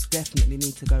 I definitely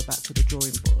need to go back to the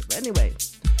drawing board. But anyway,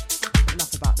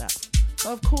 enough about that.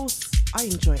 But of course, I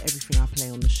enjoy everything I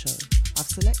play on the show. I've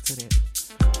selected it.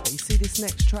 But you see this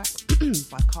next track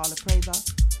by Carla Prazer,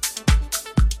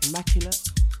 Immaculate.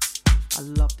 I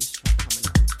love this track coming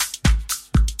up.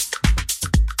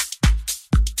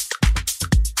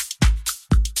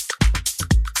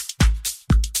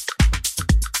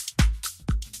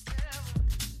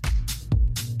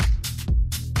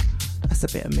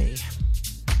 That's a bit of me.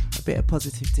 A bit of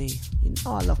Positive D. You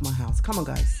know I love my house. Come on,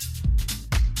 guys.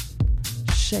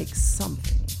 Shake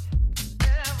something.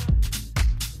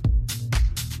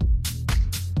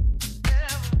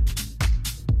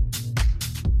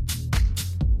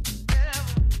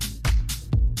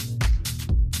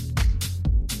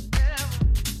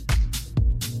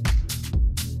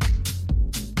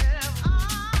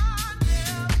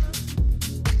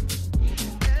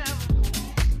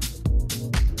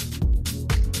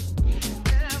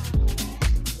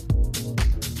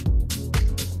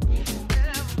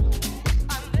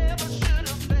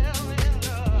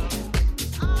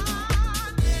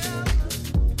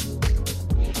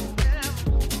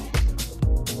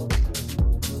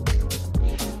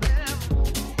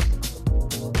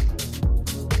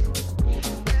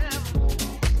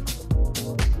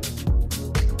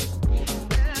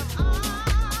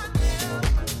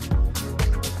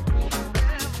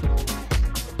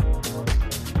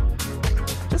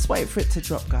 Wait for it to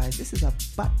drop, guys. This is a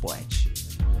bad boy tune.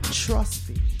 Trust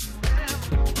me.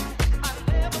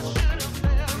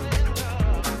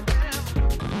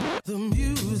 The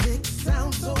music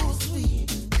sounds so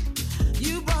sweet.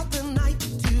 You brought the night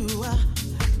to a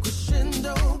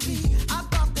crescendo beat. I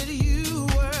thought that you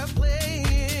were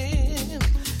playing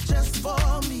just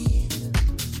for me.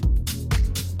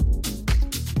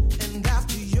 And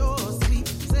after your sweet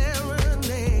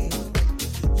serenade,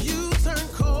 you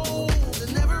turned cold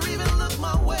and never even looked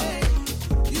my way.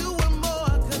 You were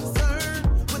more concerned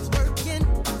with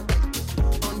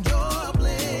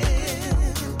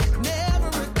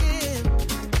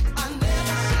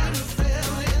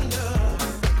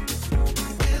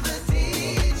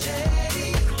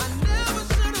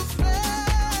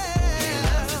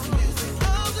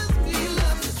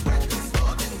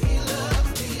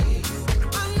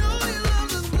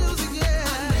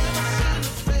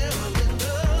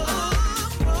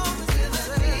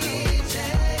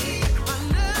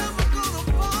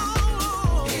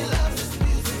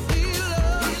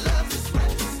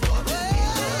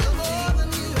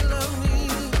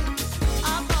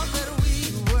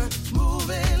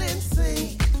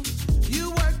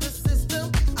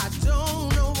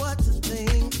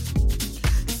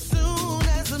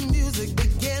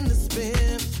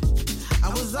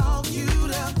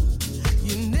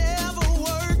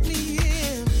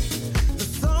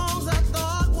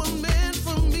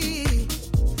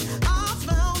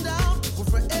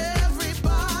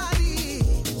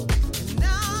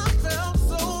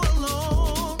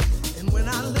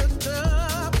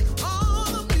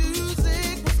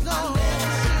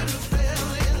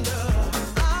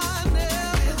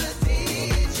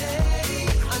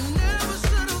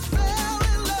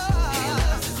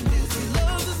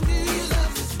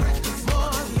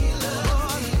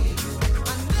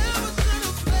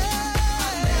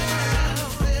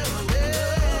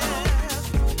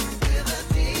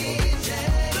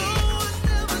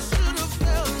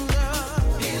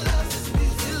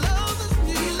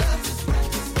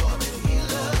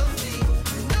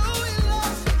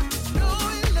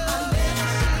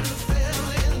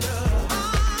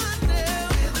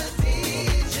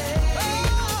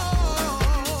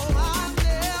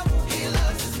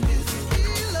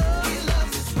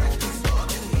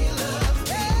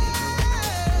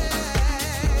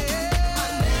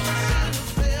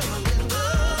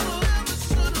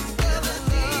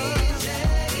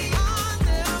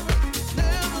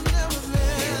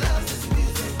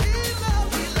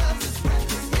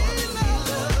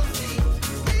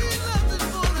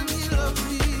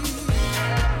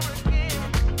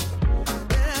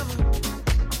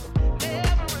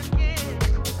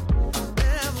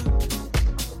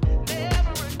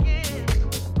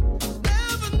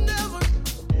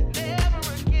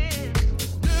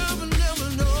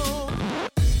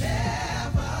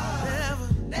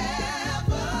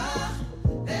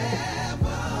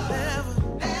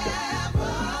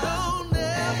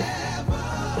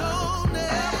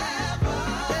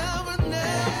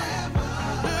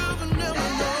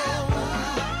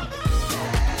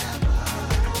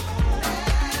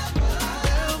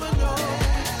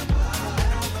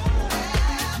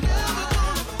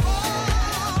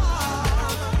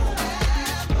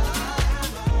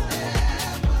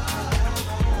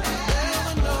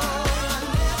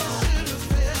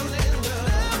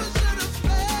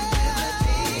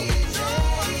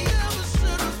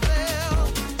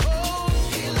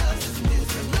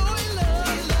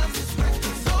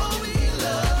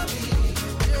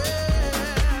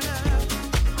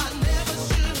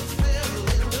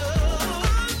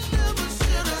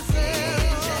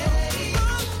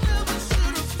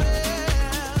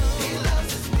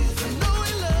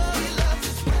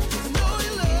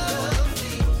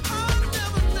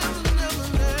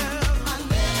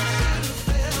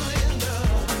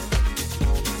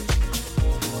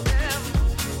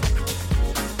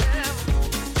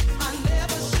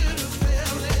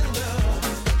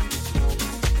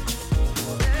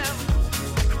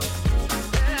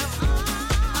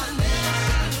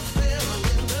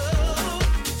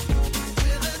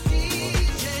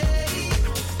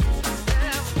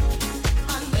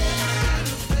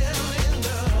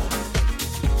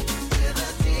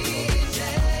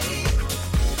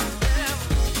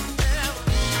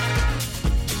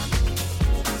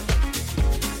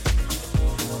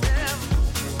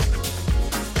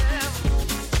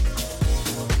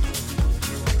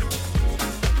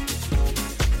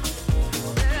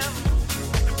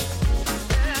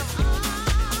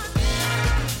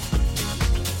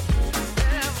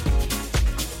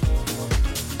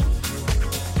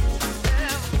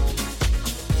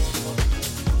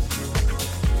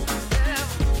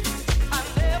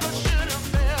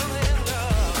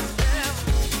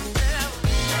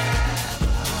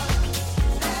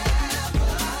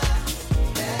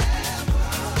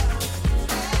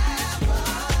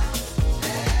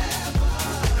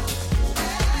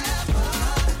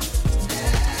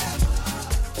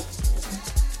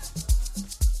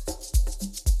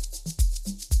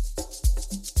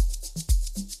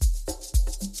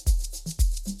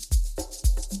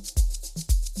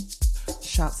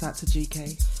Shouts out to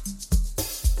GK.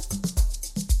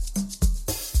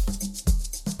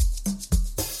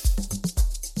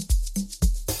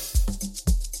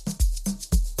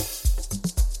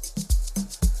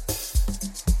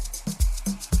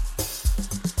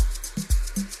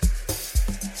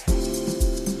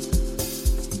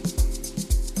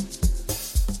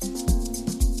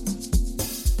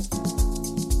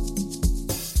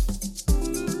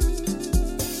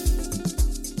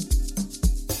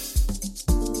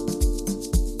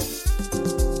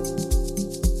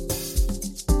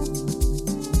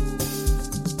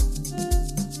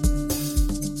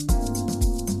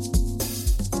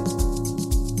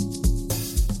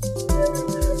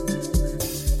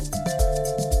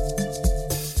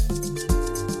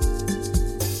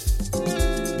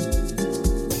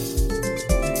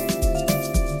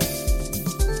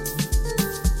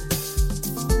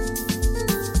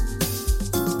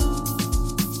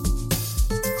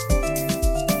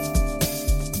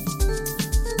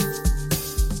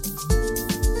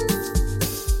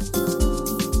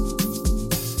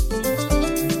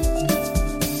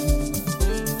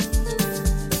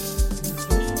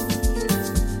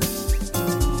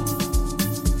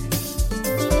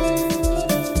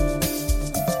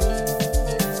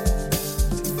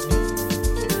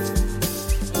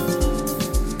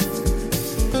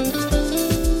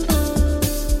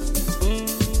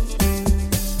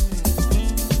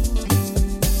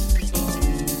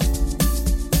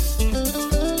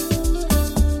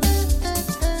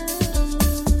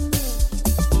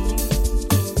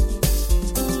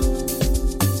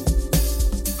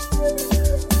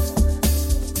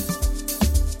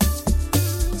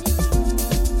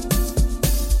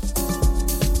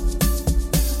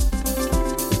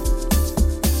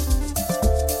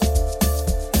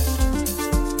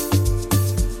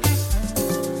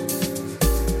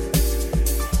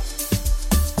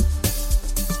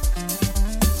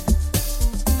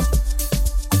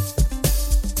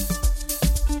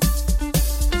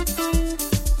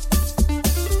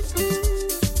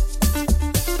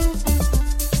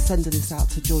 Sending this out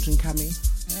to George and Cammy.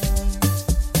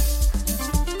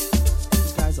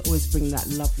 You guys always bring that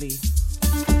lovely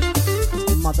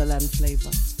motherland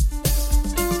flavour.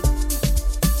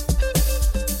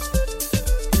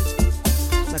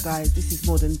 Now guys, this is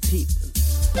more than feet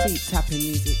tapping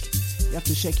music. You have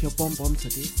to shake your bomb to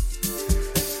this.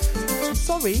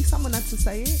 Sorry, someone had to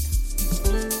say it.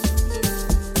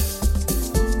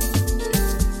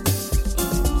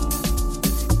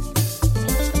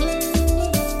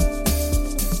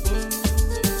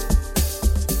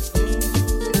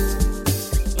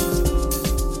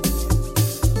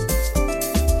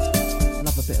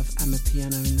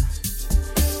 Piano in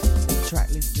the track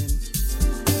listing.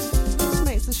 Just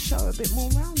makes the show a bit more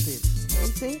rounded,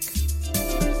 don't you think?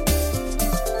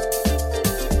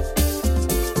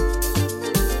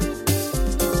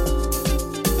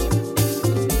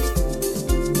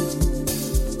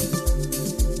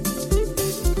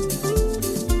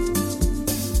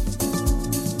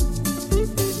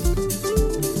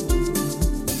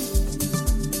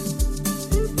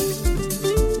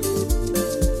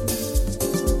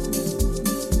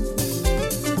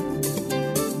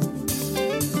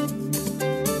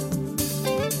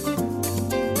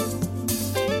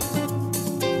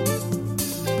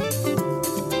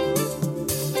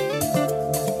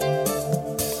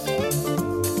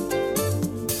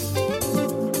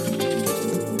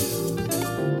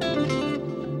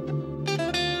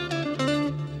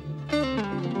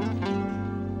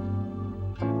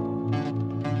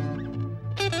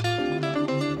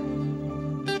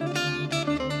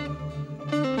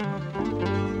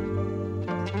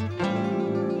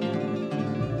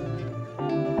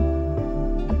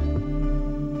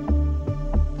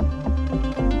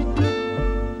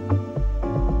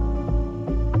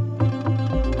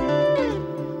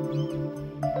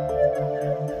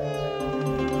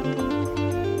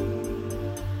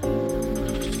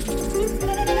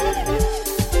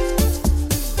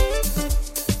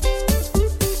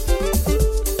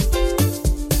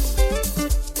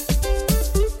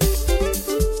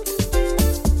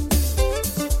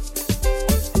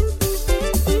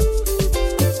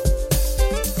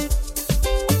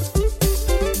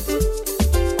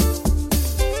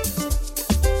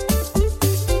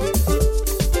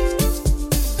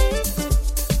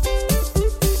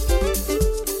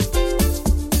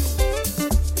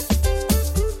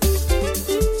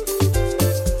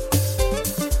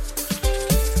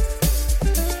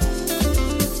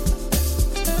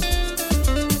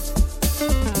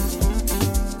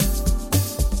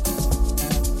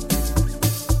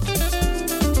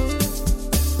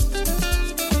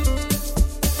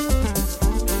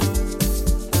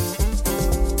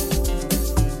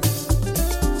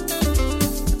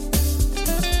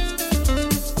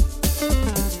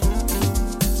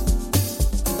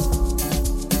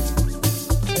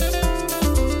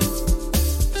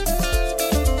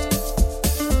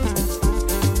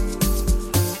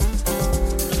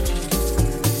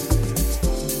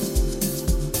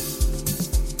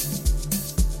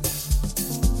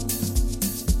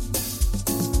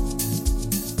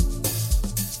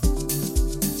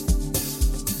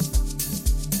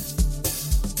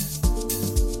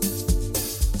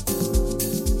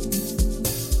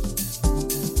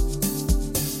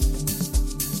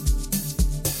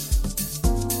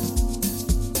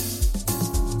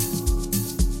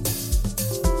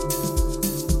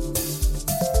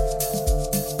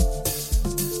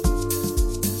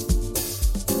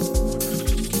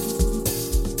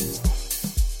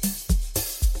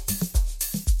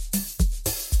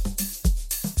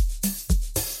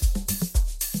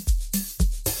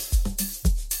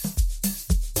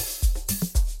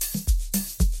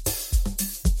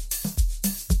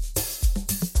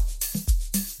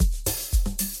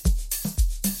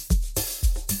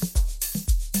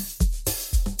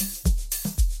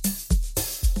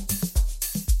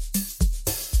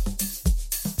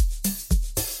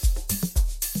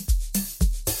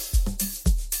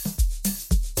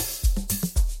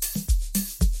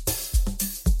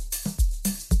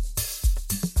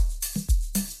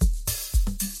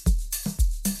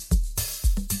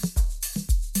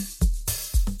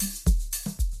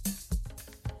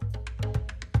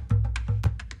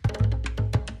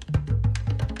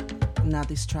 Now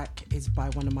this track is by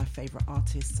one of my favourite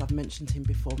artists. I've mentioned him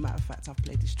before. Matter of fact, I've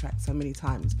played this track so many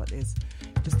times, but there's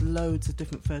just loads of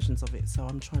different versions of it. So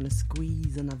I'm trying to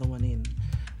squeeze another one in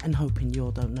and hoping you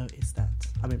all don't notice that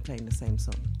I've been playing the same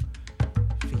song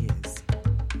for years.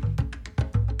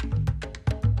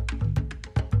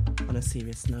 On a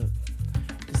serious note,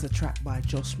 it's a track by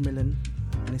Josh Millen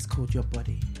and it's called Your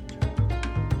Body.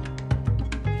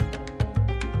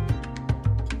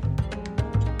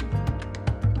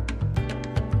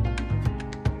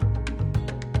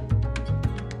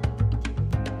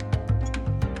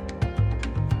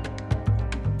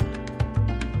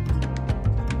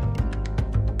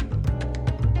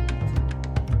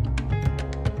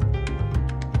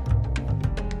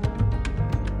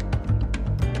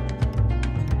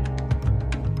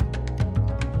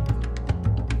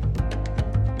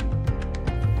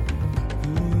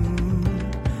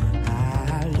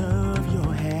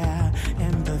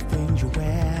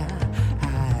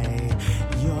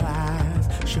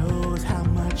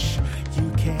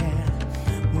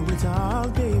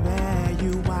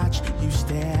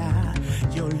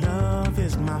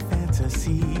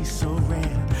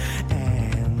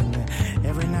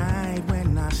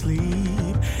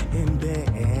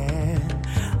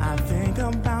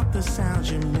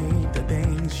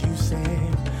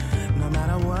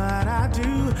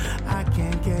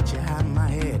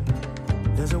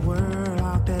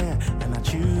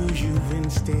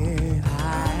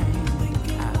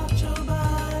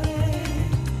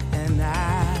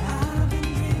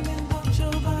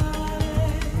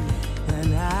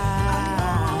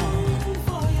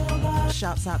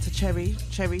 Shouts out to Cherry.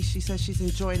 Cherry, she says she's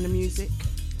enjoying the music.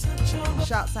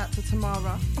 Shouts out to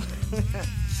Tamara.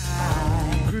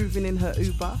 Grooving in her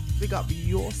Uber. Big up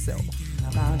yourself.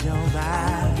 About your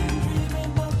body,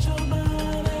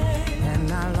 and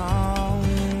how long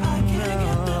I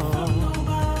can't get from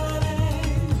nobody.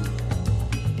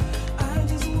 I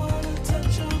just wanna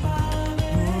touch your body.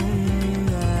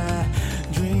 Yeah.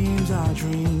 Dreams are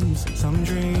dreams. Some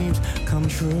dreams come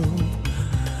true.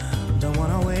 Don't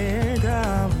wanna wake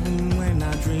up when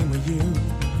I dream of you.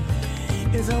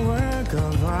 It's a work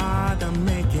of art, the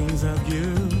makings of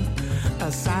you.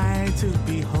 A sight to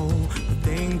behold, the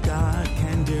thing God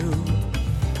can do.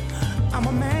 I'm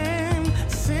a man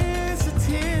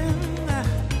sensitive,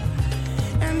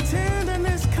 and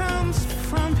tenderness comes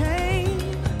from pain.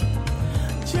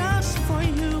 Just for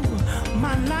you,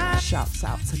 my life. Shouts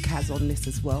out to Kaz on this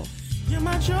as well. You're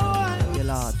my joy. You're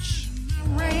large.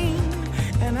 Rain,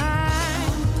 and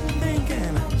I'm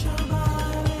thinking about your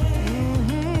body.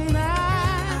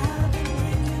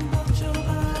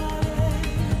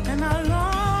 And I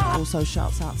long. Also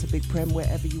shouts out to Big Prem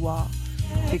wherever you are.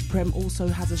 Big Prem also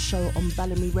has a show on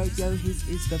Bellamy Radio. His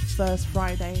is the first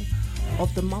Friday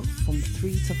of the month from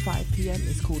 3 to 5 p.m.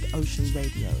 It's called Ocean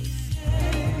Radio.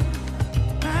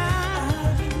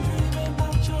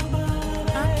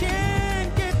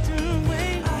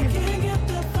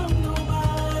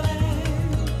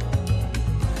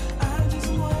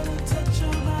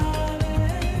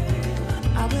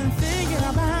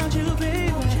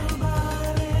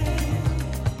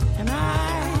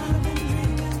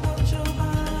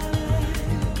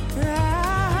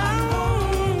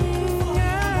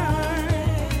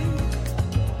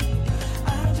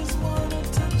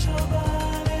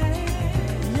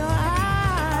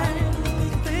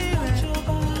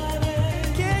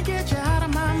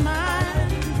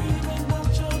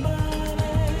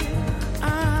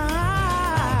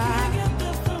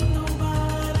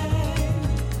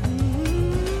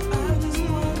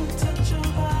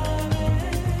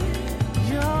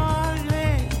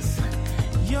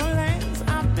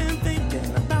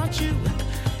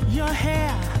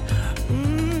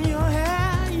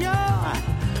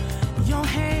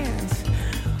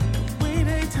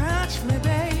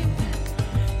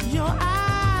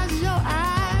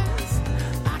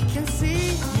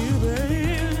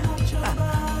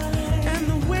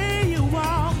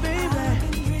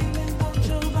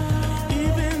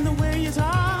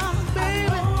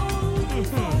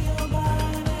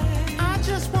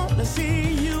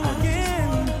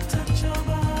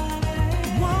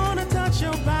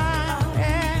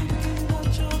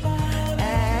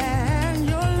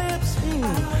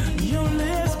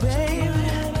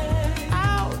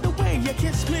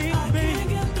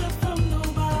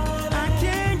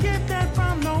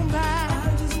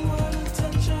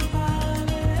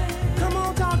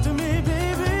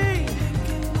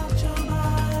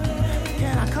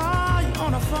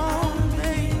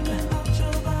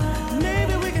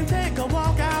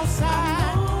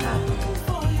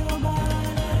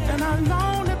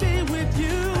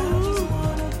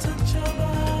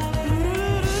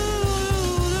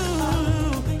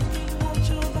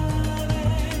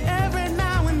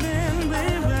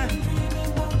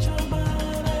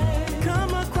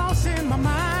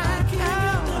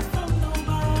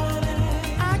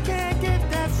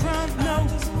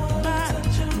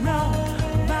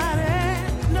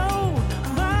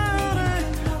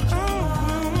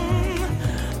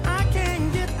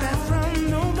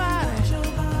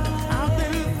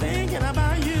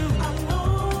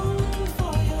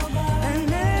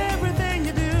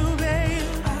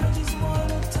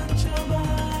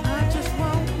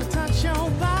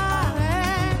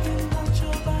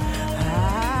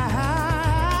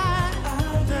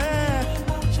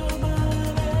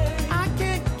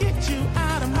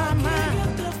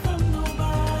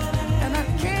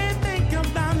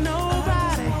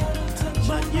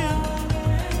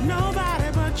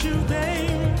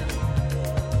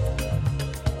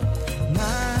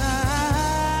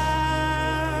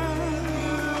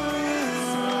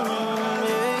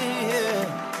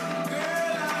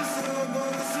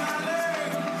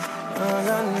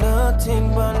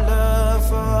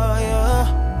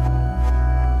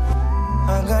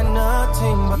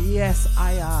 nothing but Yes,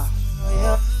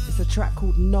 it's a track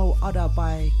called No Other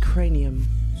by Cranium.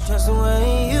 just the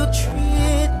way you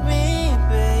treat me,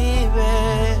 baby.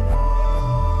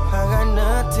 I got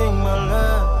nothing but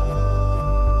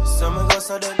love. Summer goes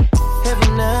so then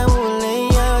every night we'll lay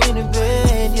out in the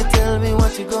bed. You tell me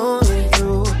what you're going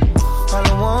through. All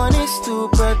I want is to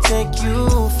protect you.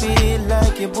 Feel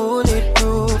like you're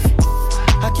bulletproof.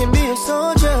 I can be a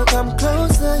soldier, come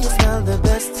closer. You smell the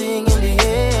best thing in the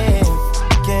air.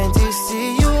 Can't you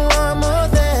see you are more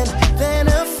than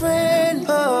a friend?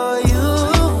 Oh, you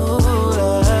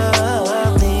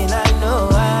love me like no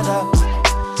other.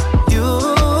 You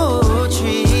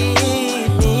treat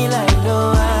me like no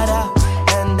other.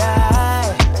 And I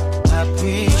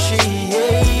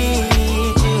appreciate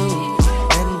you.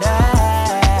 And I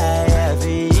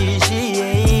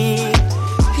appreciate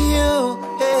you.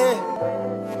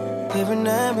 Yeah. Every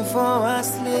night before I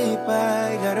sleep,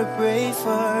 I gotta pray for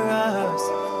us.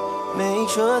 Make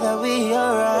sure that we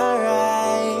are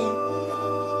alright.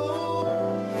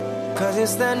 Cause you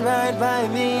stand right by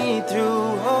me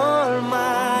through all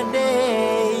my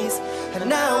days.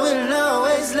 And I will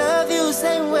always love you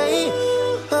same way.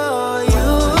 Oh, you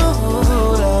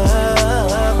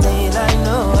love me like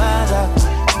no other.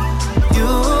 You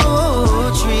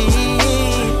treat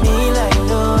me like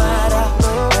no other.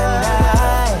 And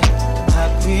I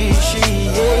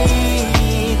appreciate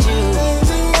you.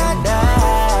 And I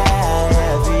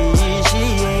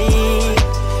appreciate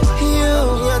you.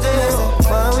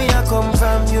 Where we are come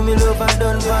from, you me love and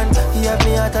done one. You have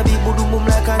me heart a beat boom boom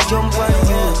like a jump on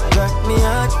you. Got me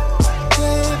heart,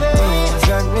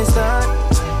 got me start.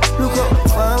 Look up,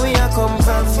 where we are come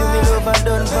from, you me love and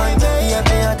done one. You have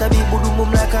me heart a beat boom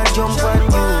boom like a jump on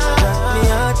you. Got me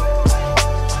heart,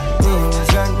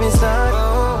 got me start.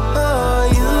 Oh,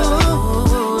 you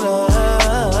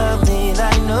love me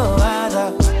like no other.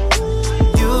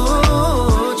 You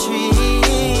treat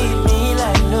me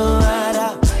like no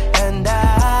other. And I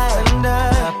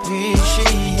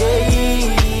appreciate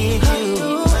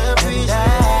you. And I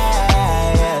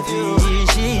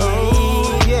appreciate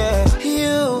you.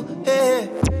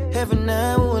 Yeah. Every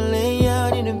night we'll lay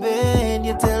out in the bed.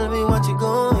 You tell me what you're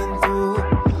going through.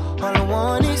 All I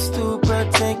want is to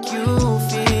protect you.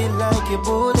 Feel like you're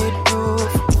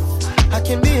bulletproof. I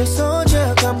can be a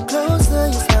soldier, come closer.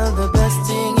 You smell the best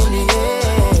thing in the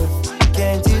air.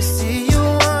 Can't you see you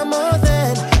are more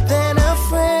than a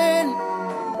friend?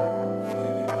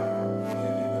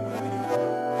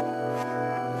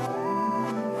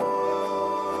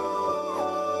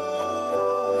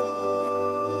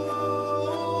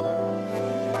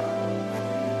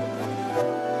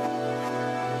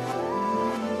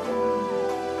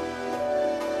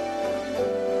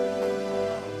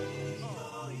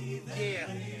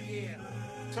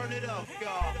 Turn it up,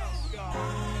 y'all.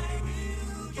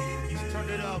 Turn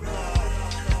it up,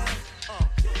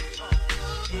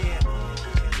 yeah.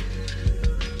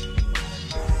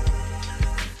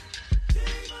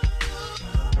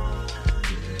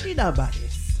 You know about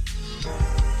this.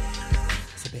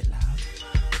 It's a bit loud.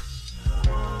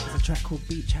 There's a track called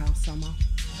Beach House Summer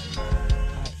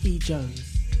by E. Jones.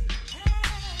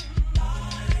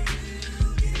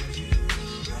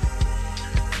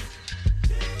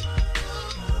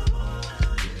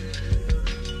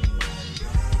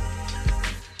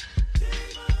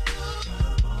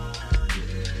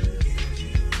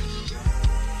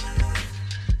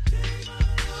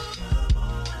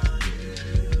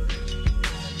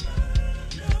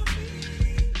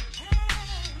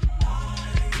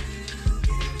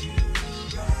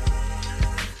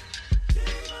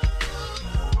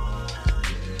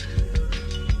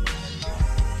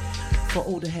 For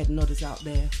all the head nodders out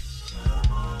there,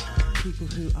 people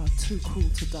who are too cool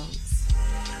to dance,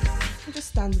 and just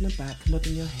stand in the back,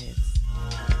 nodding your heads,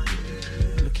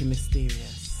 looking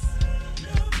mysterious.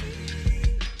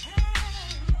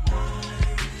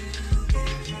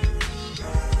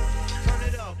 Turn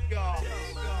it up, y'all.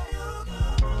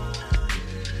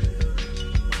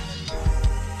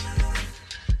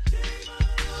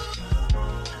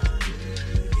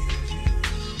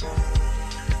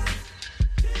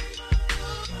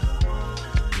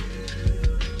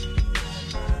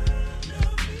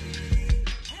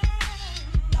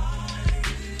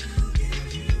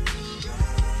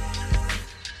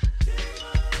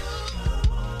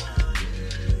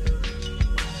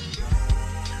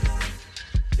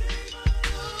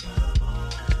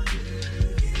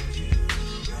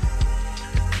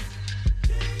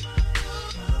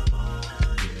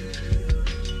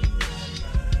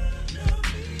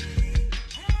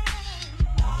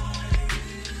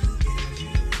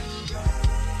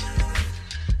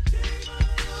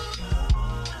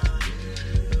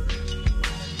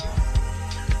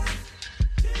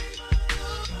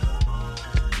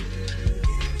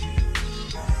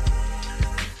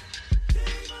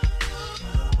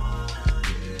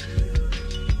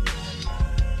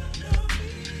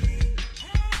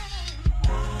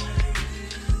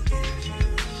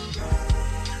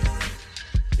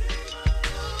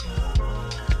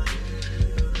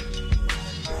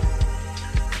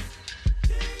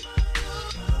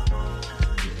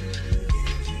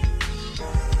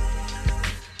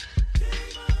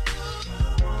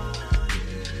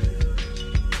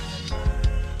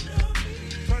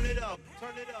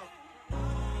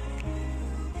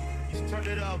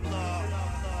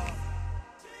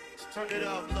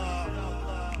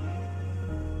 love.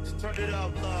 Just turn it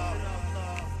up, love.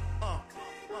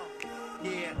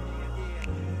 Yeah.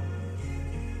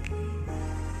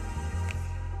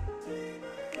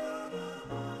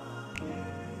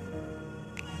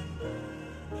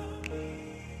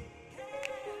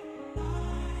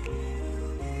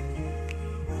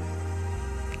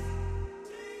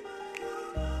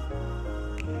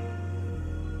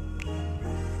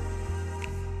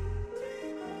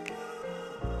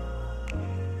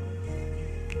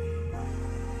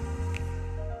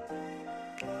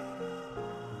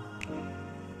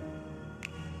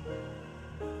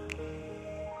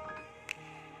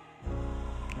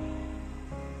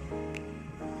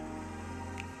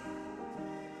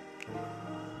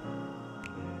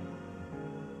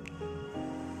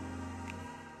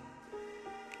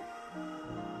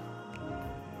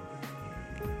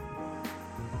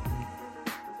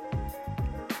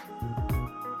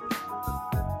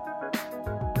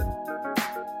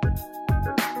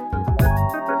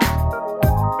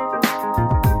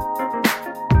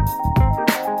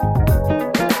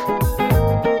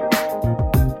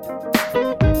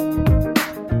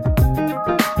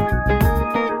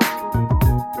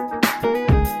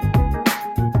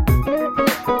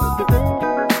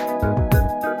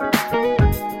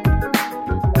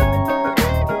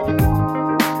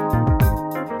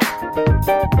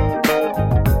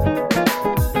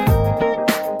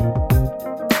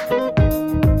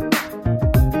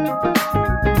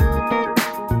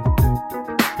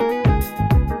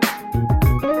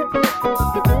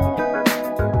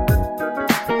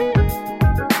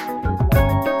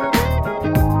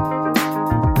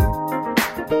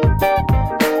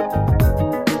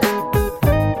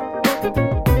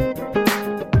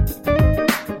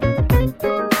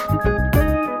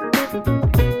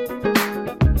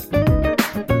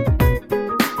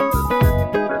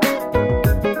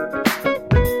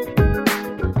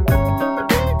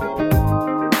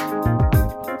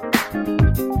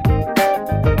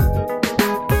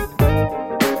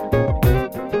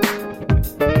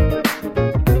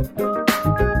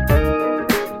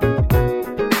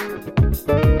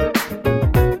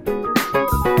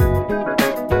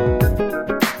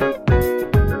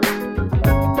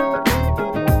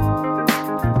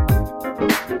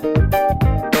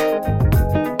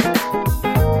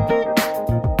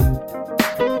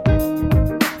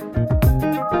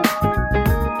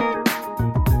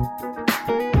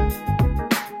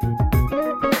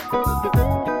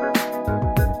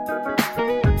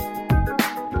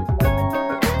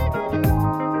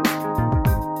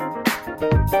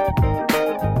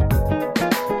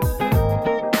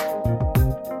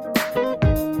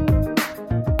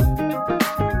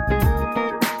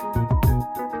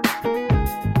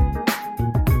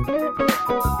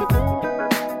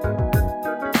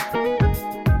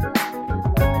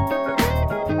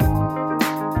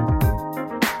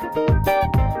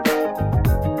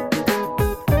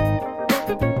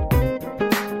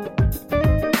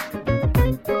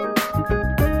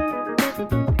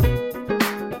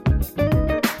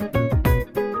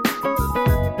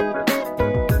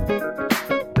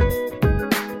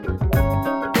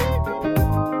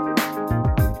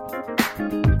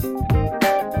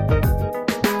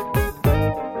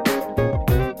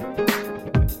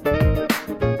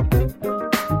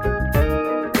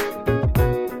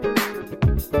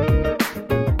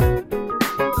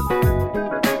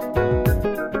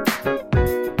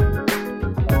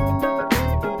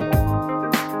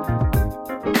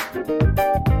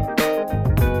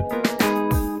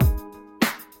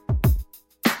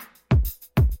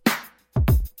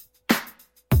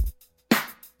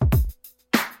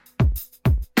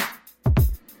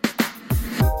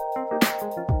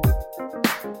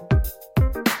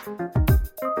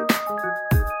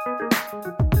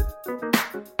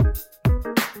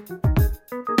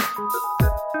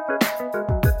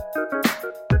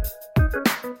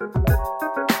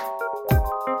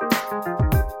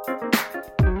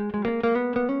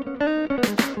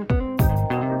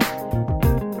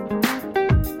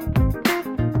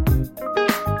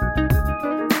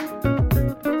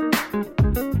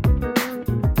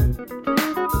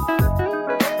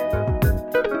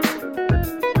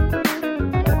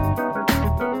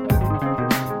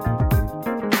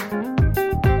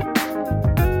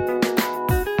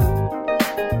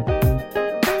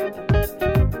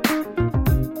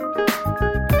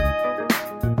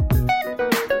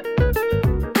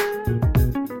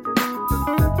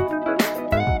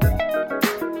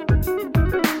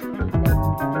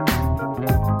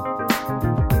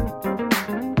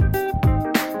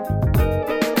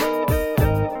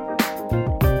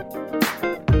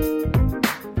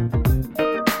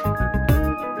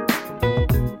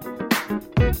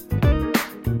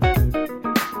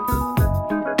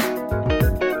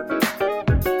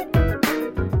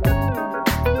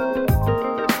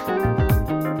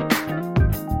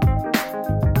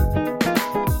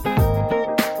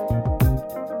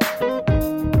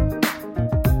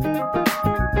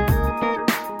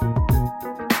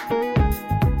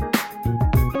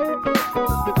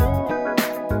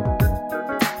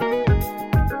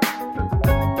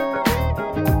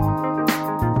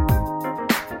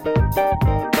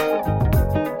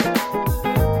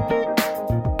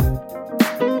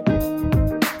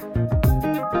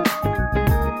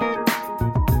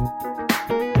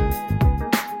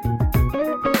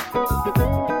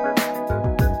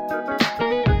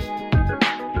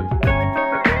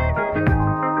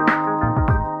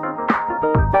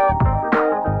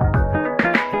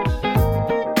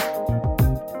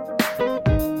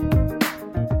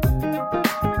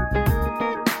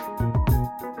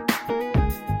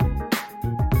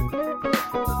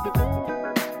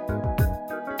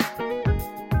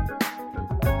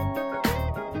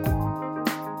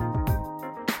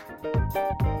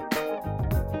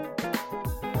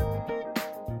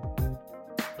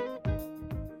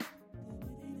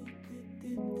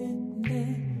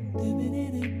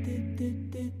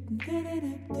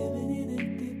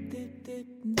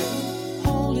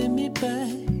 Holding me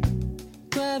back,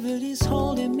 gravity's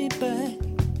holding me back.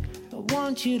 I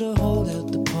want you to hold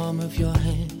out the palm of your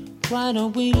hand. Why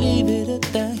don't we leave it at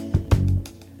that?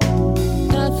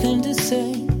 Nothing to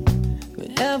say,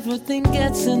 but everything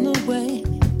gets in the way.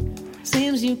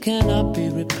 Seems you cannot be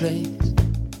replaced,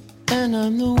 and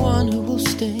I'm the one who will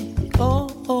stay. Oh,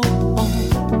 oh, oh.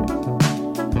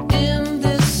 In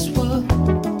this world,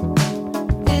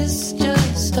 it's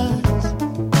just us.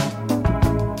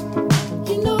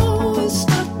 You know it's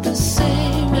not the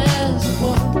same as it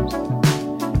was.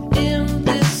 In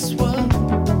this world,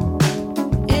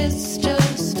 it's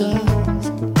just us.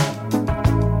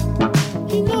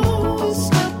 You know it's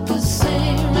not the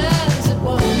same as it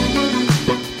was.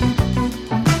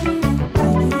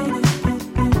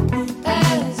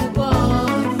 As it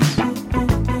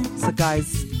was. So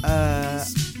guys,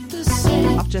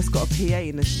 I've just got a PA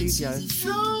in the studio.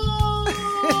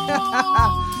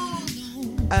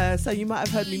 So you might have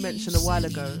heard me mention a while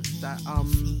ago that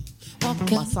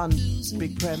my son,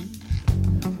 Big Prem,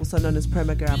 also known as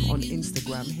Premagram on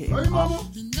Instagram, hit him up,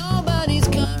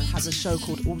 has a show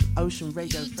called Ocean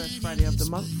Radio First Friday of the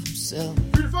month.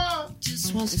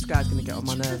 This guy's going to get on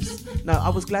my nerves. No, I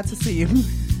was glad to see him.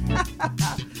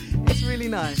 It's really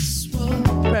nice.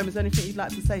 Prem, is there anything you'd like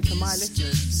to say to my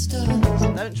listeners?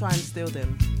 Don't try and steal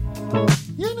them.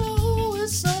 You know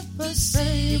it's not the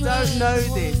same. You don't know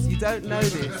this. You don't know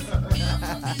this.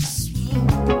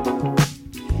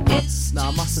 No,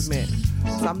 I must admit,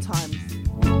 sometimes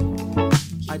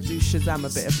I do Shazam a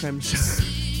bit of Prem show.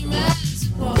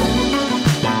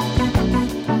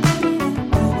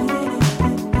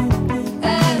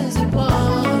 As it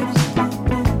was.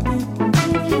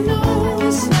 You know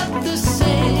it's not the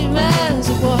same as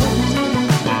it was.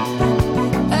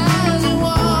 As it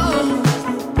was.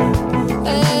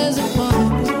 As it was.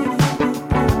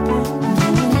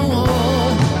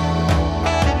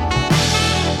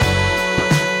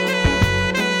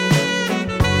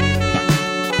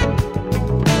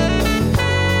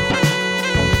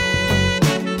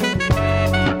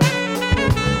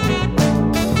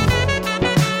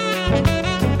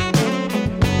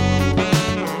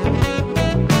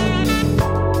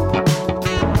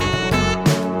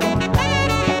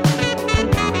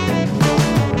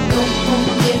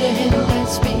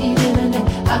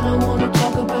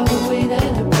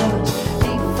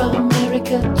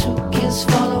 Took his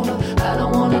follower. I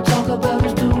don't wanna talk about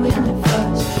who's doing it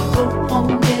first. Go on,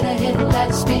 get ahead,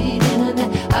 light speed internet.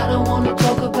 I don't wanna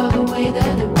talk about the way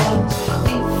that it was.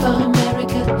 Leave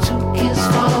America, took his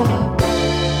follower.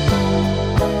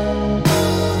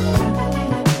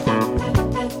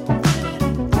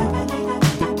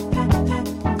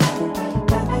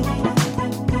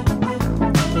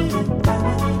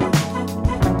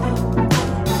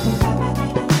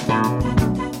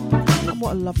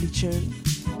 What a lovely tune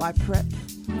by Prep,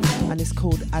 and it's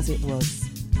called As It Was.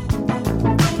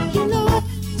 You know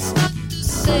it's not the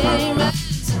same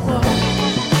as it was.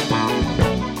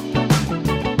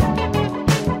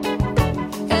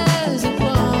 As it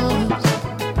was.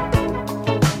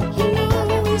 You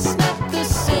know it's not the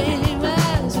same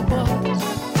as it was.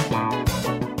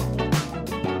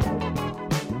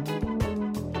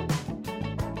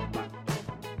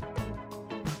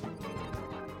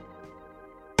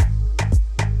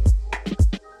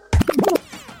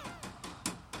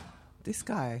 This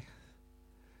guy,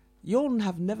 you'll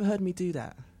have never heard me do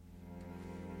that.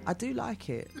 I do like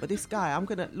it, but this guy, I'm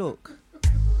gonna look.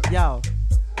 Yo.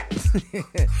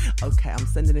 Okay, I'm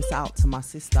sending this out to my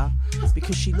sister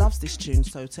because she loves this tune.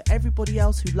 So to everybody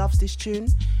else who loves this tune,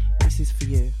 this is for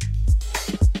you.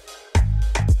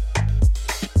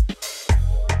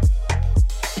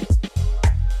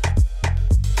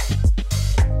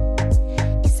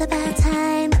 It's about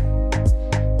time.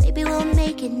 Maybe we'll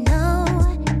make it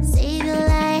known. Save your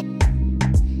light.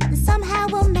 And somehow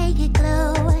we'll make it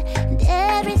glow.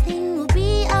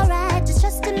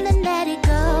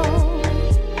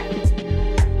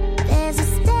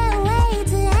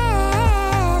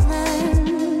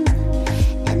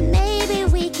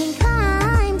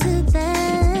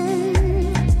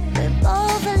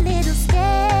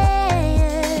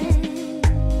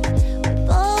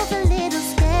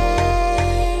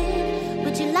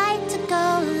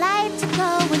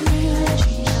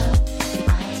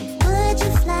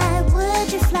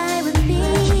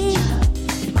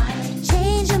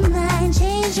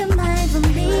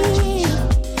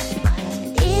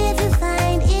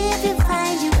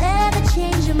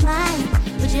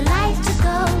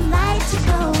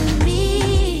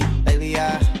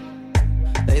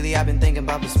 I've been thinking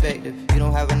about perspective. You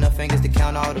don't have enough fingers to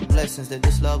count all the blessings that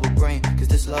this love will bring, cause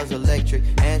this love's electric.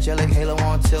 Angelic halo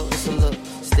on tilt, it's a look.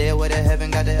 Stairway to heaven,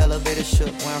 got the elevator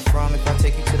shook. Where I'm from, if I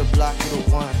take you to the block, you the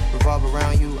one. Revolve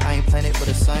around you, I ain't planet, but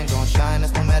the sun gon' shine.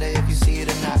 That's no matter if you see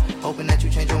it or not. Hoping that you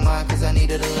change your mind, cause I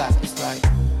need it a lot. It's like,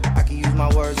 I can use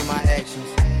my words and my actions.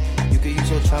 You can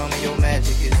use your charm and your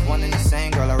magic. It's one and the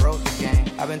same, girl, I wrote the game.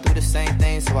 I've been through the same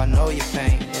thing, so I know your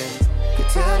pain, yeah. Could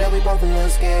tell that we both a little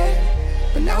scared,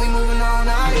 but now we moving on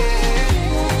out here.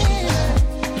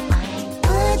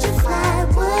 Would you fly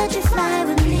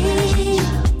with me?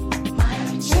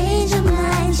 Change your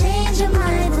mind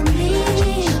for me.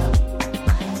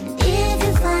 If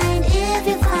you find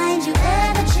you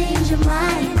ever change your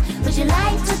mind, would you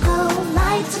like to go with me?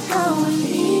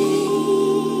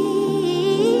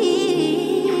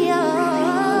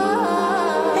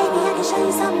 Oh. Baby, I can show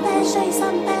you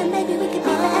something bad, maybe we could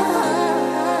be forever.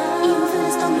 Even through the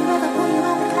stormy weather, pull you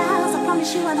out the clouds, I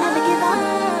promise you I'll never give up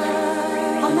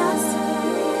on us.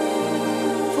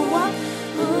 For what?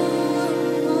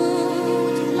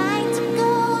 Would you like to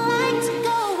go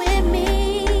with me?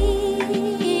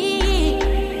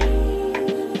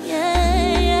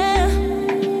 Yeah.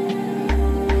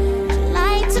 Would you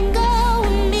like to go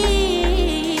with me?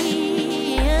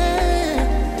 Yeah.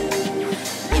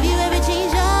 If you ever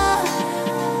change up,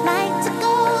 like to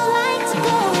go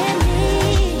with me.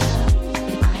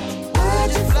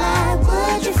 Would you fly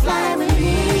with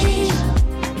me?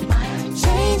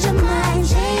 Change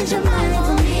your mind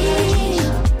for me.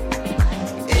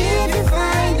 If you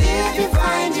find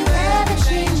you ever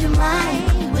change your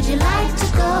mind, would you like to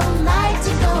go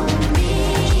with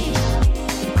me?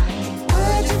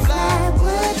 Would you fly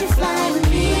with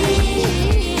me?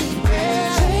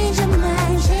 Change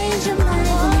your mind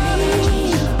for me.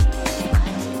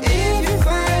 If you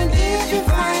find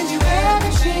you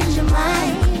ever change your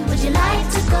mind, would you like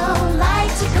to go with me?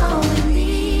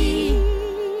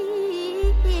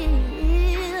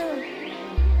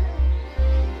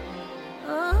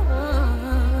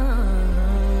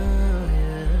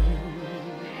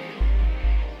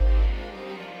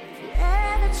 If you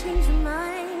ever change your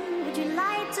mind, would you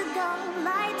like to go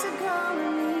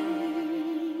with me?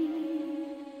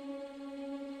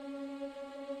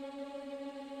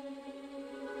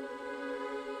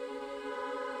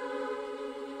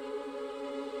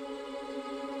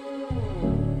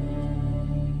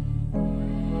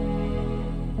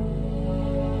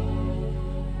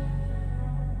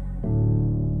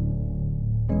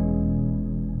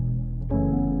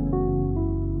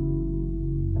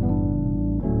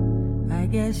 I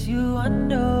guess you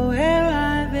wonder where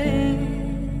I've been.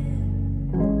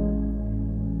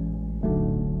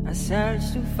 I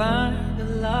searched to find the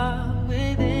love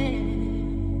within.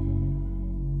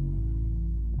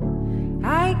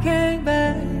 I came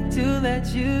back to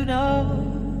let you know.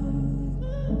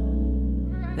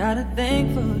 Got a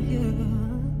thing for you,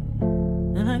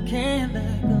 and I can't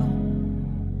let go.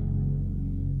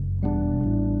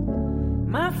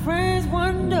 My friends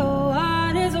wonder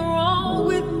what is wrong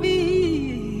with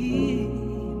me.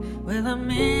 Well, I'm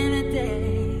in a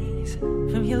daze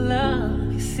from your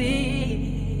love, you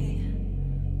see.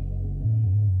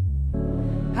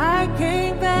 I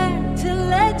came back to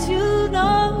let you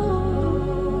know.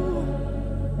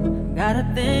 Got a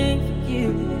thing for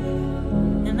you,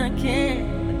 and I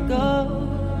can't let go.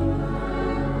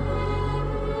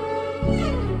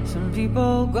 Some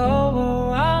people go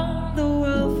around the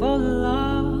world for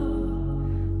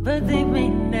love, but they may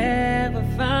never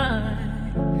find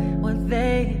what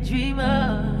they dream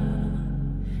of.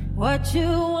 What you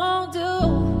won't do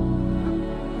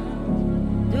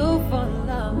for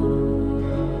love.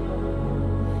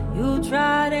 You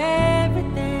tried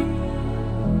everything,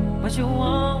 but you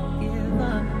won't give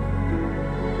up.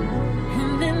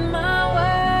 And in my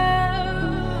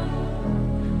world,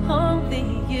 only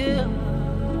you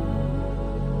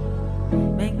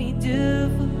make me do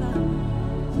for love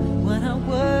what I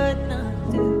would not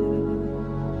do.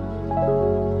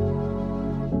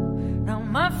 Now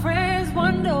my friends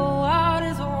wonder what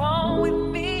is wrong with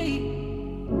me.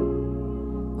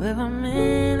 Well, I'm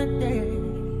in a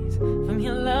daze from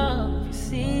your love, you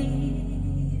see.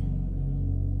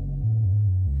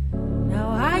 Now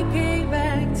I came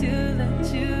back to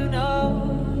let you know.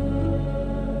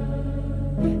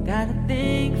 Got a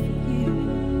thing for you,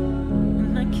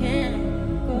 and I can't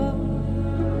go.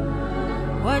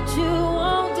 What you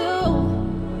won't do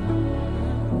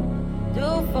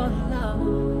for love.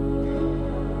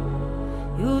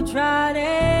 You tried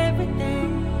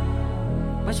everything,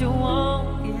 but you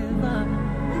won't give up.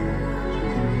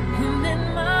 And in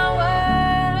my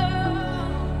world,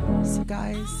 So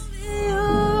guys, you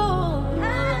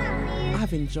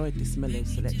I've enjoyed this mellow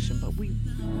selection, but we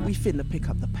finna pick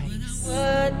up the pace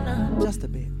just a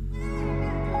bit.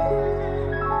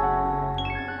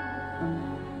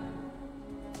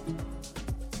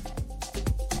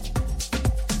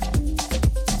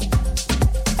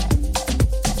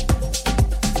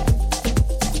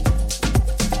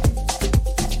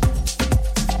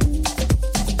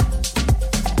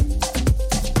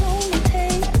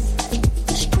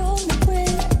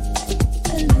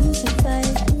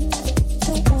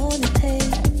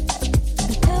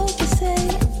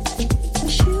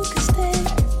 Wish you could stay,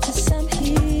 'cause I'm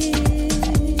here.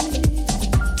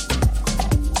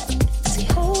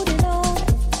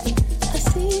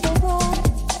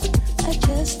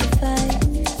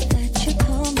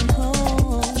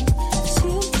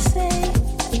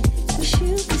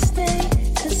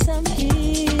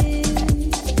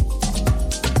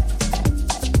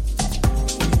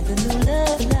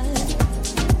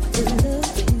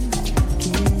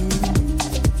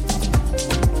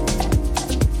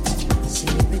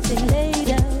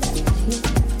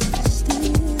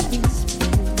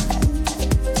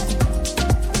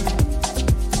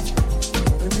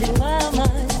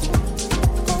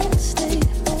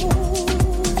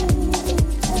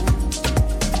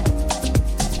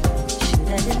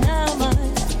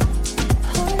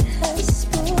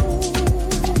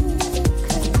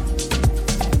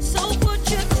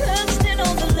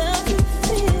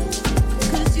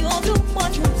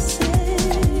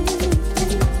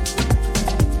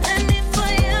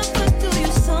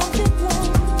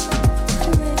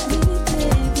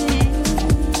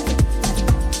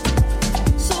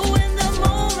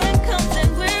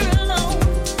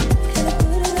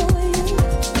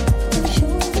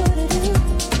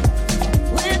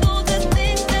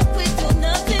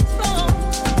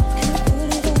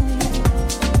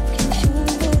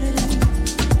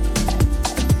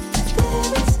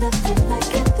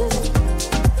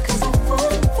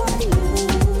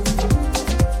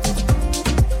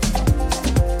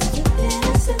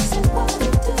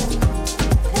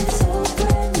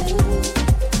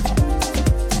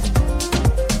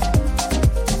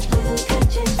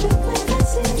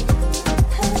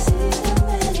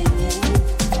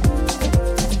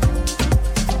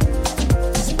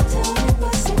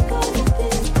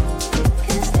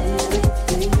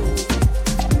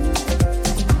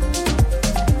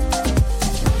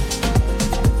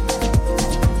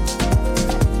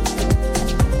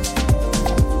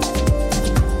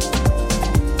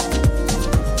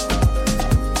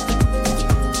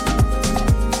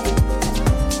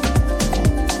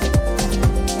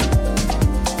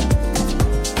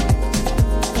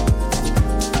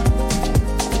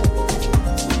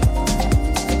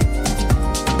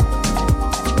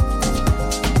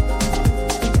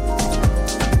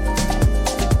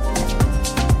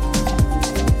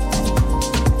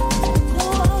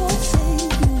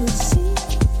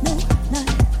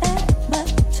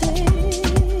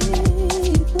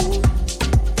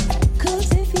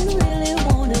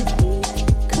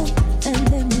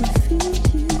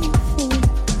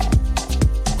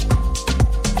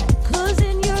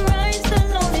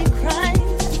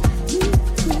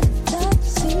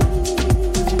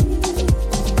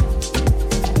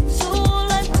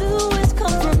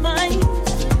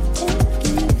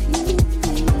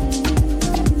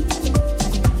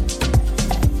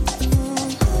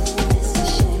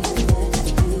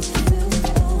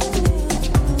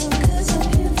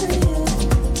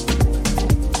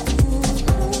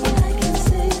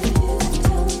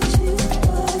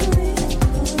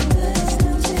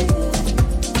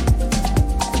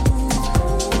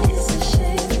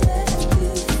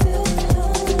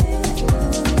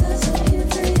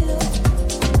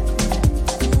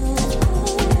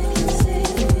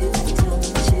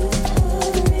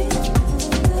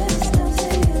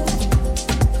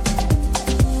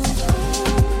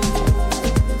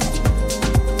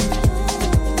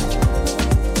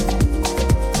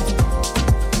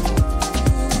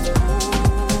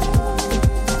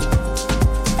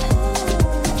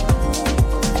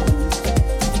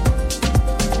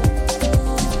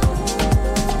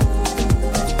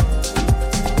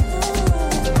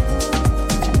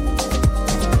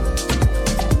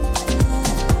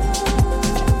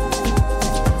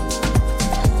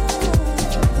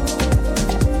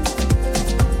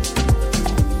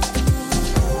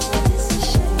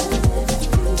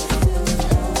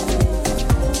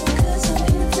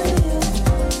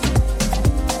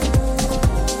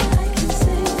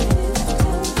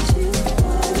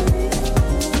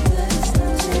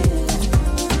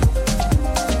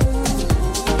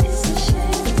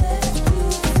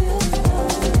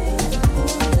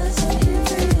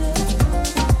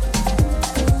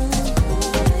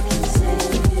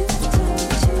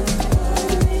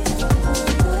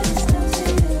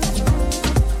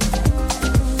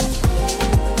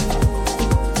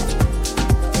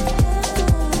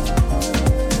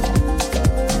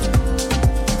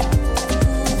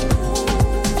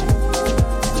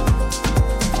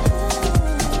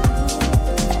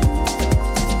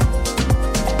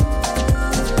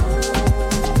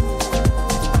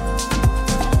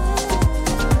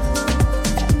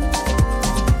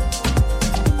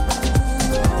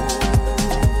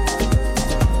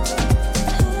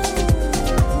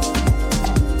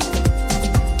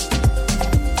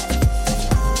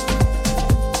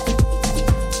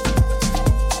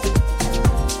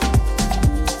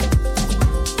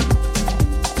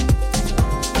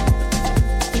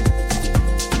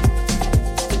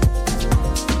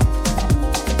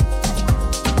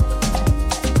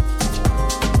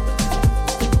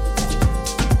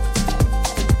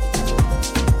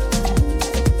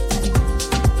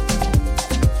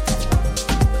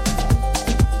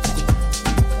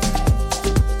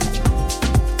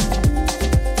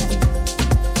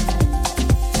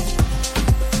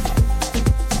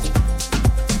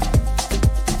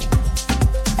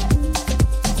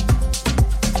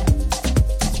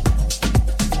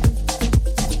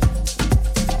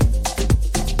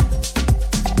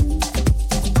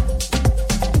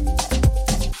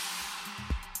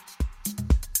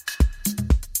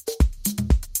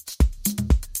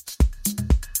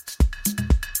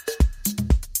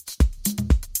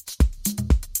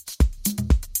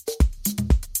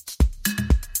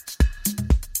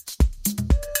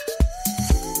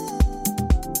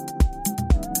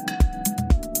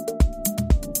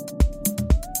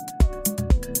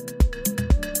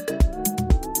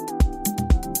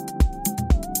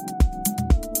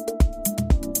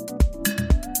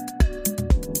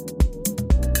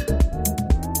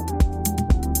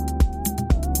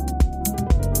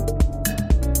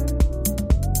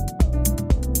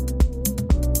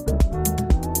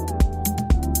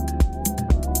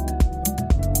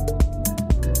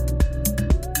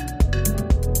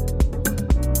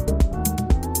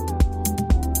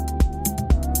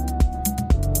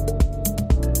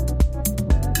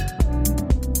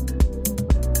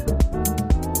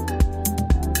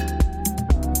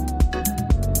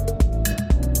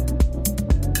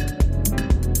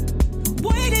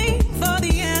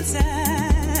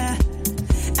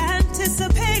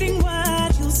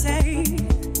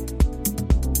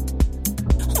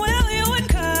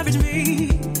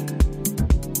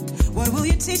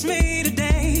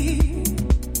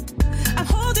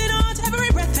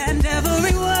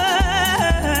 every word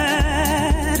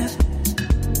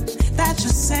that you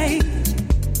say,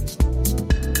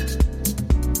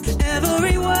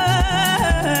 every word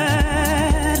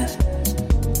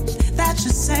that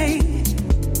you say.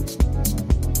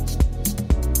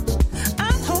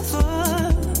 I'm hopeful,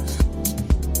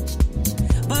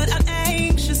 but I'm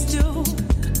anxious too.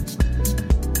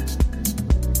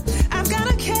 I've got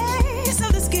a case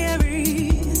of the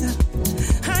scaries.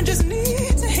 I just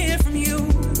need to hear from you.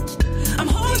 I'm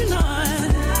holding on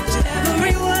to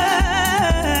every word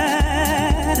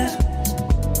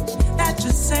that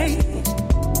you say,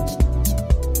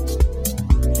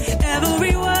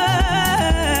 every word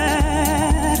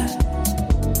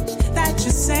that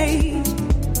you say.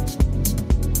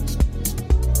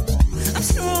 I'm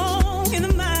strong in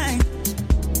the mind,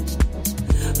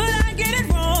 but I get it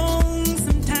wrong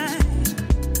sometimes.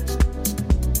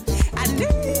 I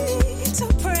need to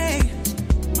pray,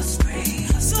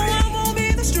 so I won't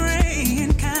be the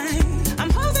straying kind. I'm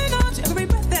holding on to every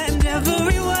breath and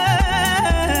every word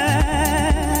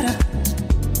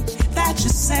that you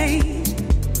say,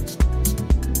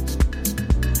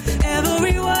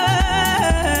 every word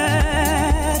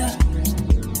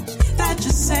that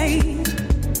you say.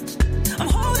 I'm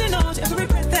holding on to every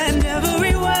breath and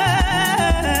every word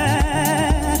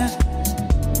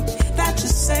that you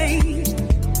say.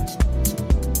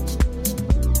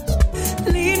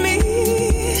 Lead me,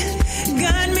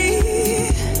 guide me.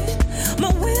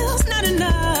 My will's not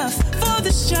enough for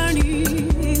this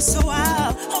journey, so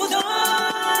I'll hold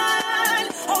on,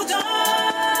 hold on,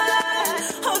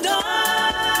 hold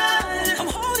on. I'm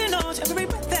holding on to every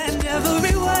breath and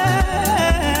every word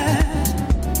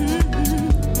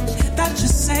that you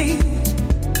say.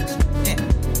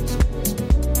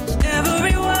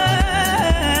 Every word,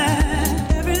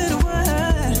 every little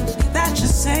word that you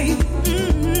say.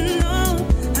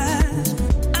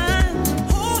 I'm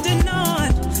holding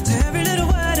on to every little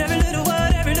word, every little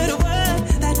word, every little word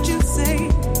that you say.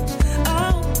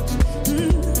 Oh,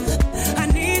 I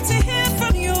need to hear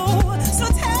from you, so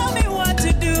tell me what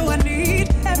to do. I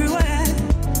need every word,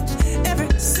 every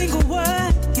single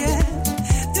word, yeah.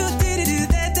 Do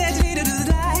that, do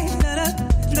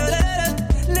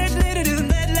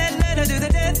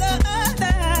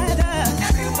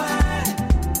every word,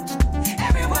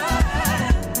 every word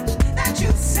that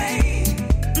you say.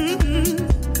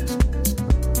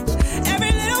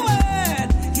 Every little word,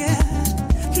 yeah.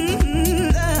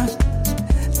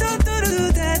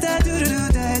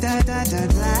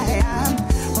 I'm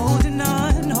holding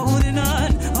on, holding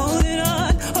on, holding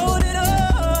on, holding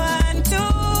on to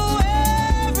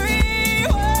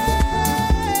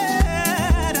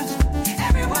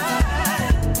every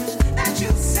word that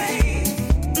you say.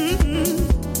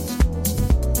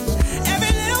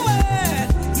 Every little word,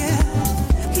 yeah.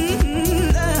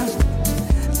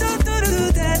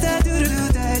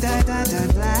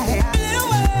 Every little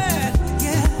word,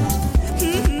 yeah.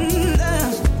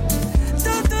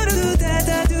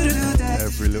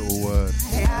 Every little word.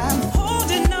 I'm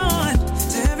holding on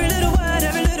to every little word,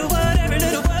 every little word, every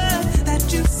little word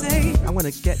that you say. I'm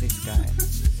gonna get this guy.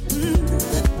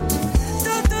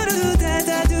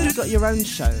 You've got your own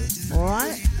show,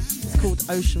 alright? It's called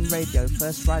Ocean Radio,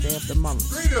 first Friday of the month.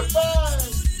 3 to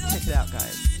 5. Check it out,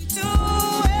 guys. To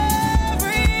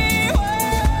every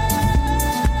word,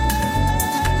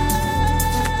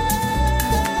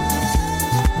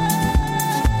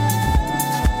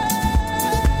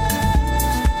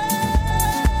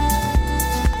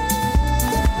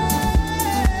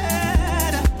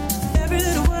 every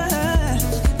little word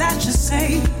that you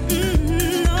say.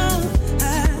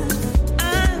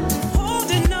 I'm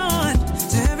holding on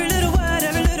to every little word,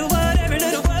 every little word, every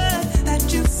little word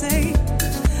that you say.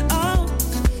 Oh,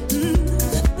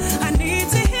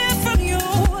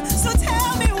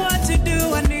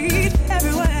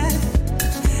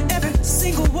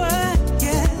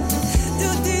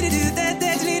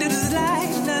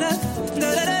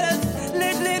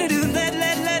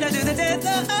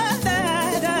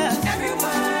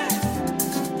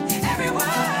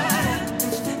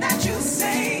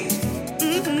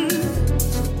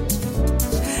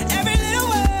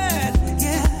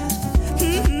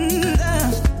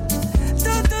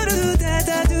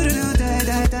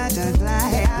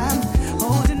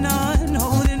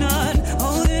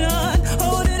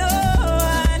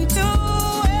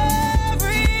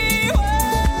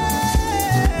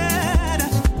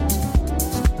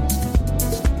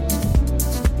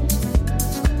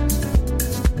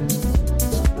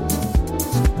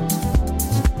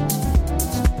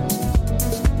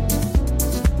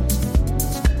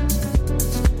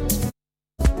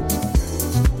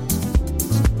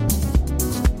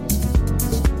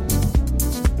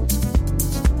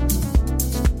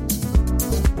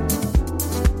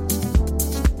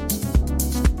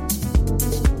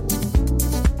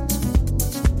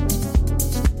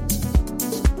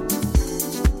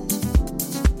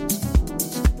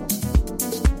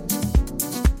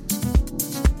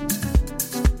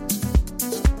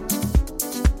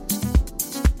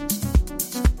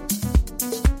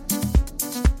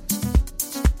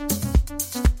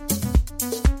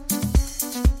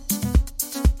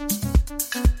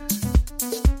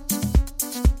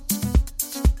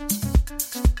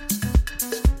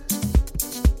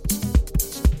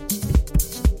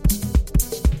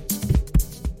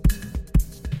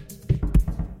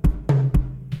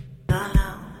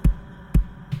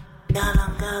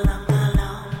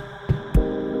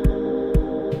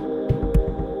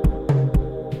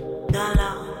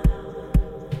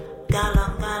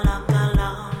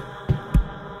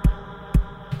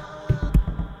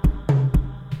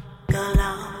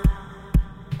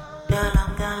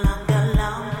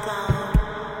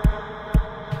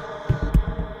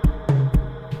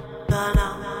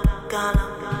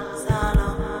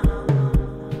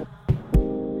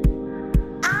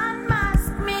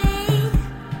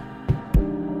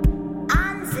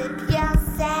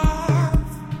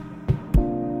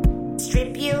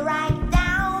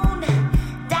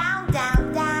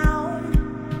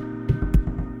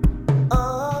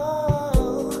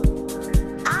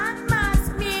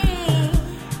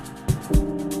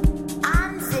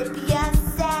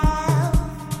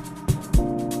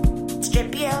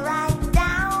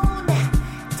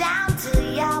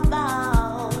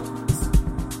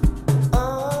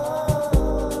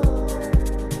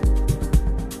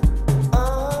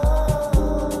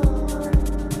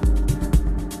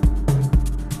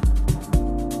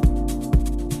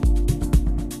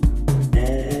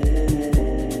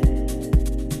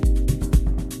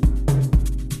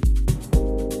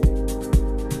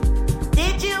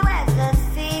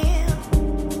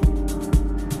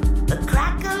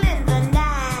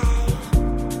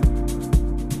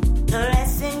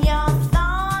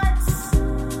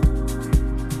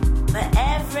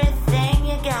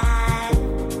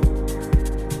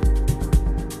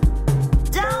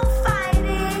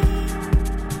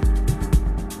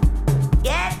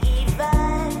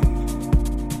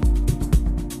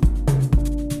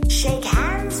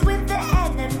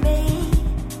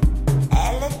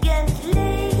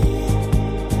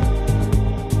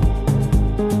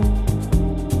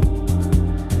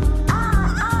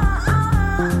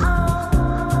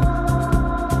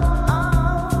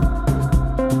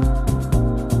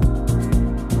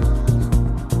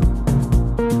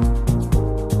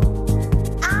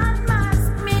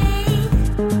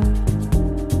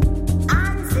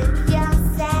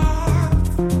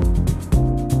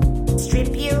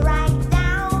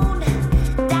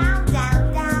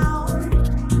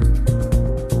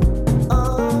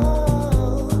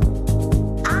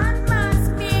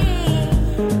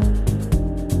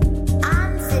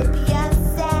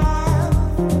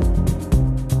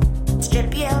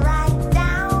 Strip you right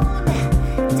down,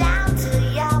 down to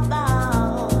your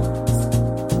bones.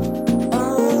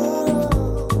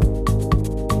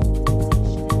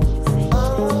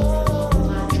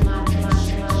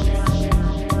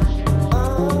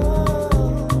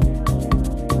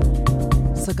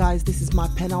 So guys, this is my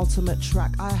penultimate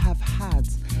track. I have had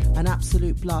an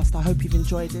absolute blast. I hope you've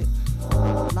enjoyed it.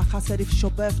 Like I said, if it's your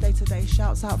birthday today,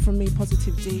 shouts out from me,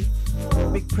 Positive D,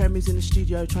 Big Prem who's in the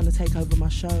studio trying to take over my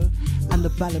show, and the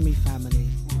Bellamy family.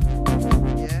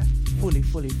 Yeah? Fully.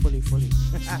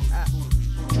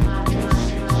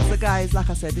 So guys, like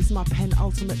I said, this is my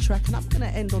penultimate track, and I'm going to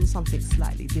end on something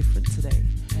slightly different today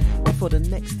before the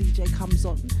next DJ comes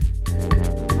on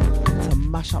to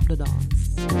mash up the dance.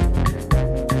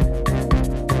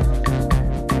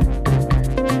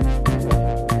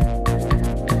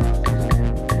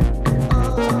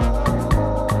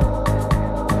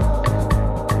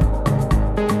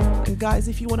 Guys,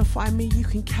 if you want to find me, you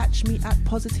can catch me at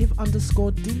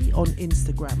positive_D on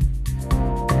Instagram.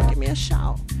 Give me a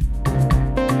shout.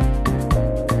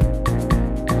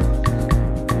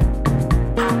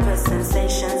 Hyper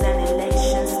sensations and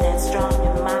elations stand strong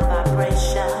in my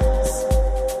vibrations.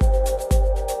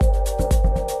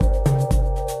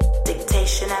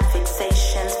 Dictation and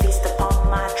fixations feast upon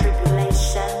my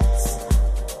tribulations.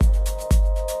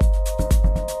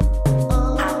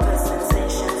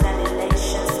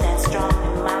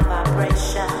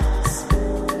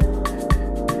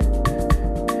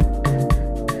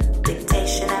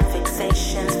 Dictation and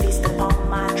fixations feast upon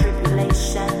my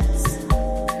tribulations.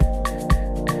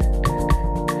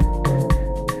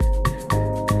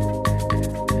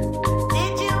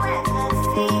 Did you ever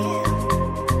feel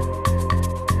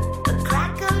the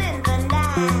crackle in the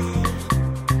night,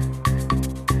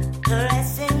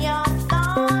 caressing your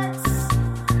thoughts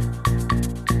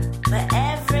for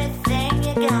everything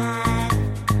you got?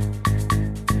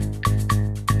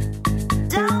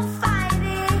 Don't fight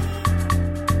it.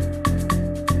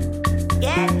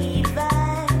 Get even.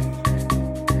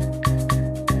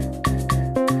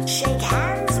 Shake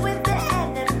hands with the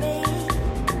enemy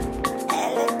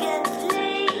elegantly.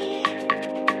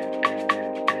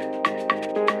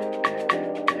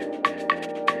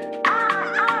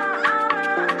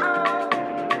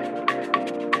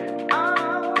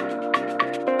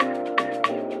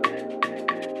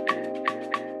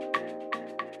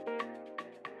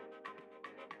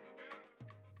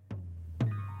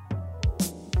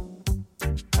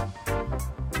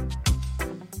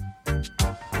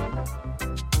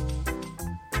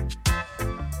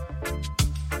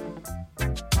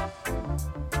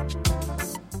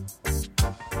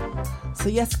 So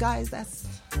yes, guys, that's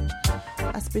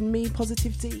been me,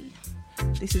 Positive D.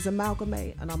 This is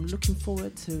Amalgamate, and I'm looking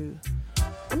forward to,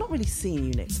 I'm not really seeing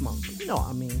you next month, but you know what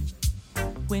I mean.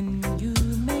 When you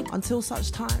make Until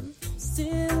such time,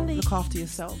 silly, look after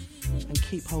yourself and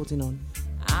keep holding on.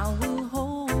 I will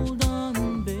hold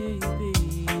on,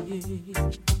 baby.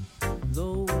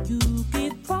 Though you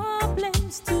give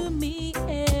problems to me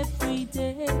every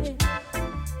day,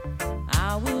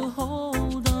 I will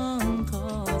hold on,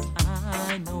 'cause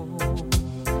I know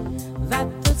that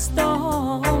the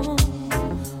storm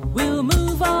will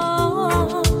move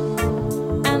on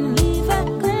and leave a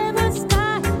clearer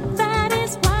sky. That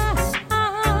is why I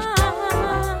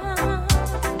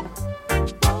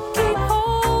keep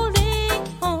holding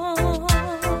on.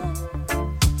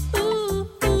 Ooh,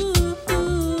 ooh,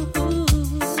 ooh.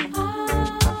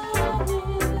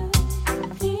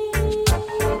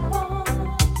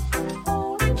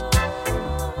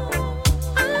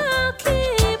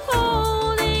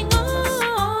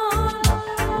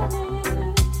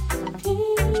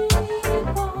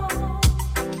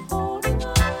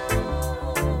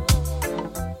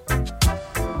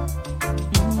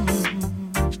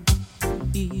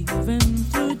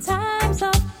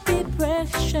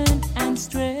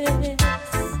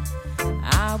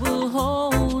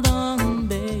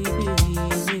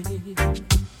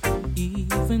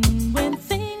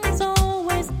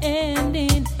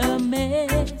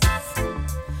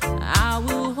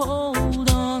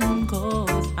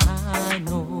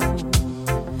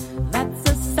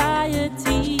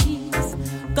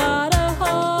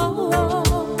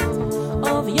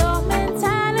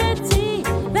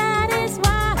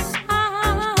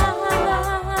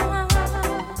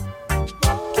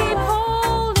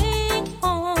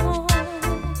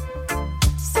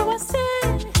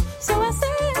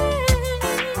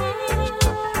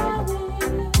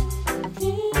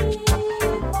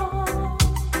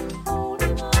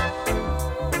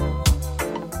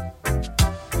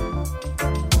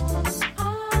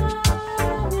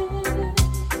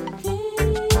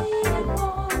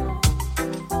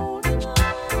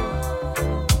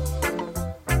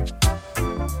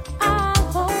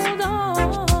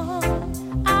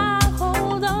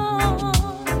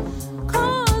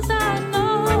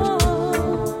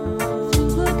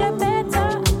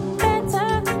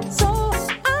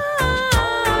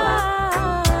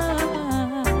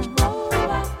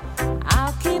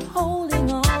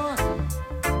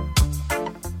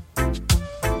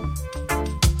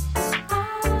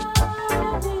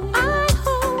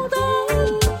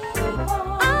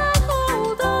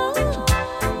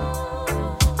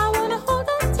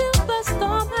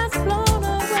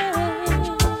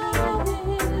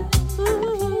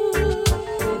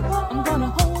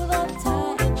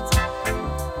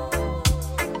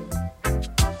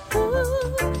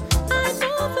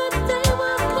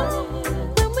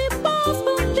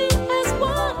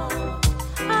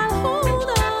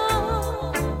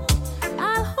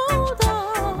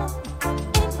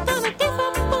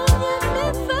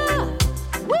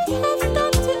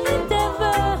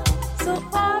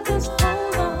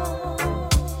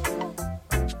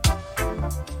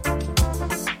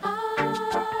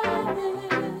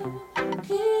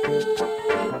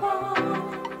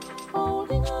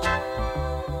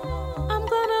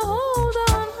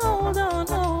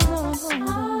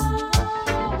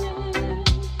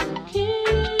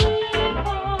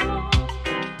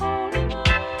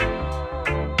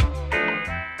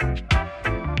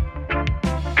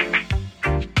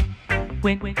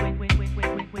 when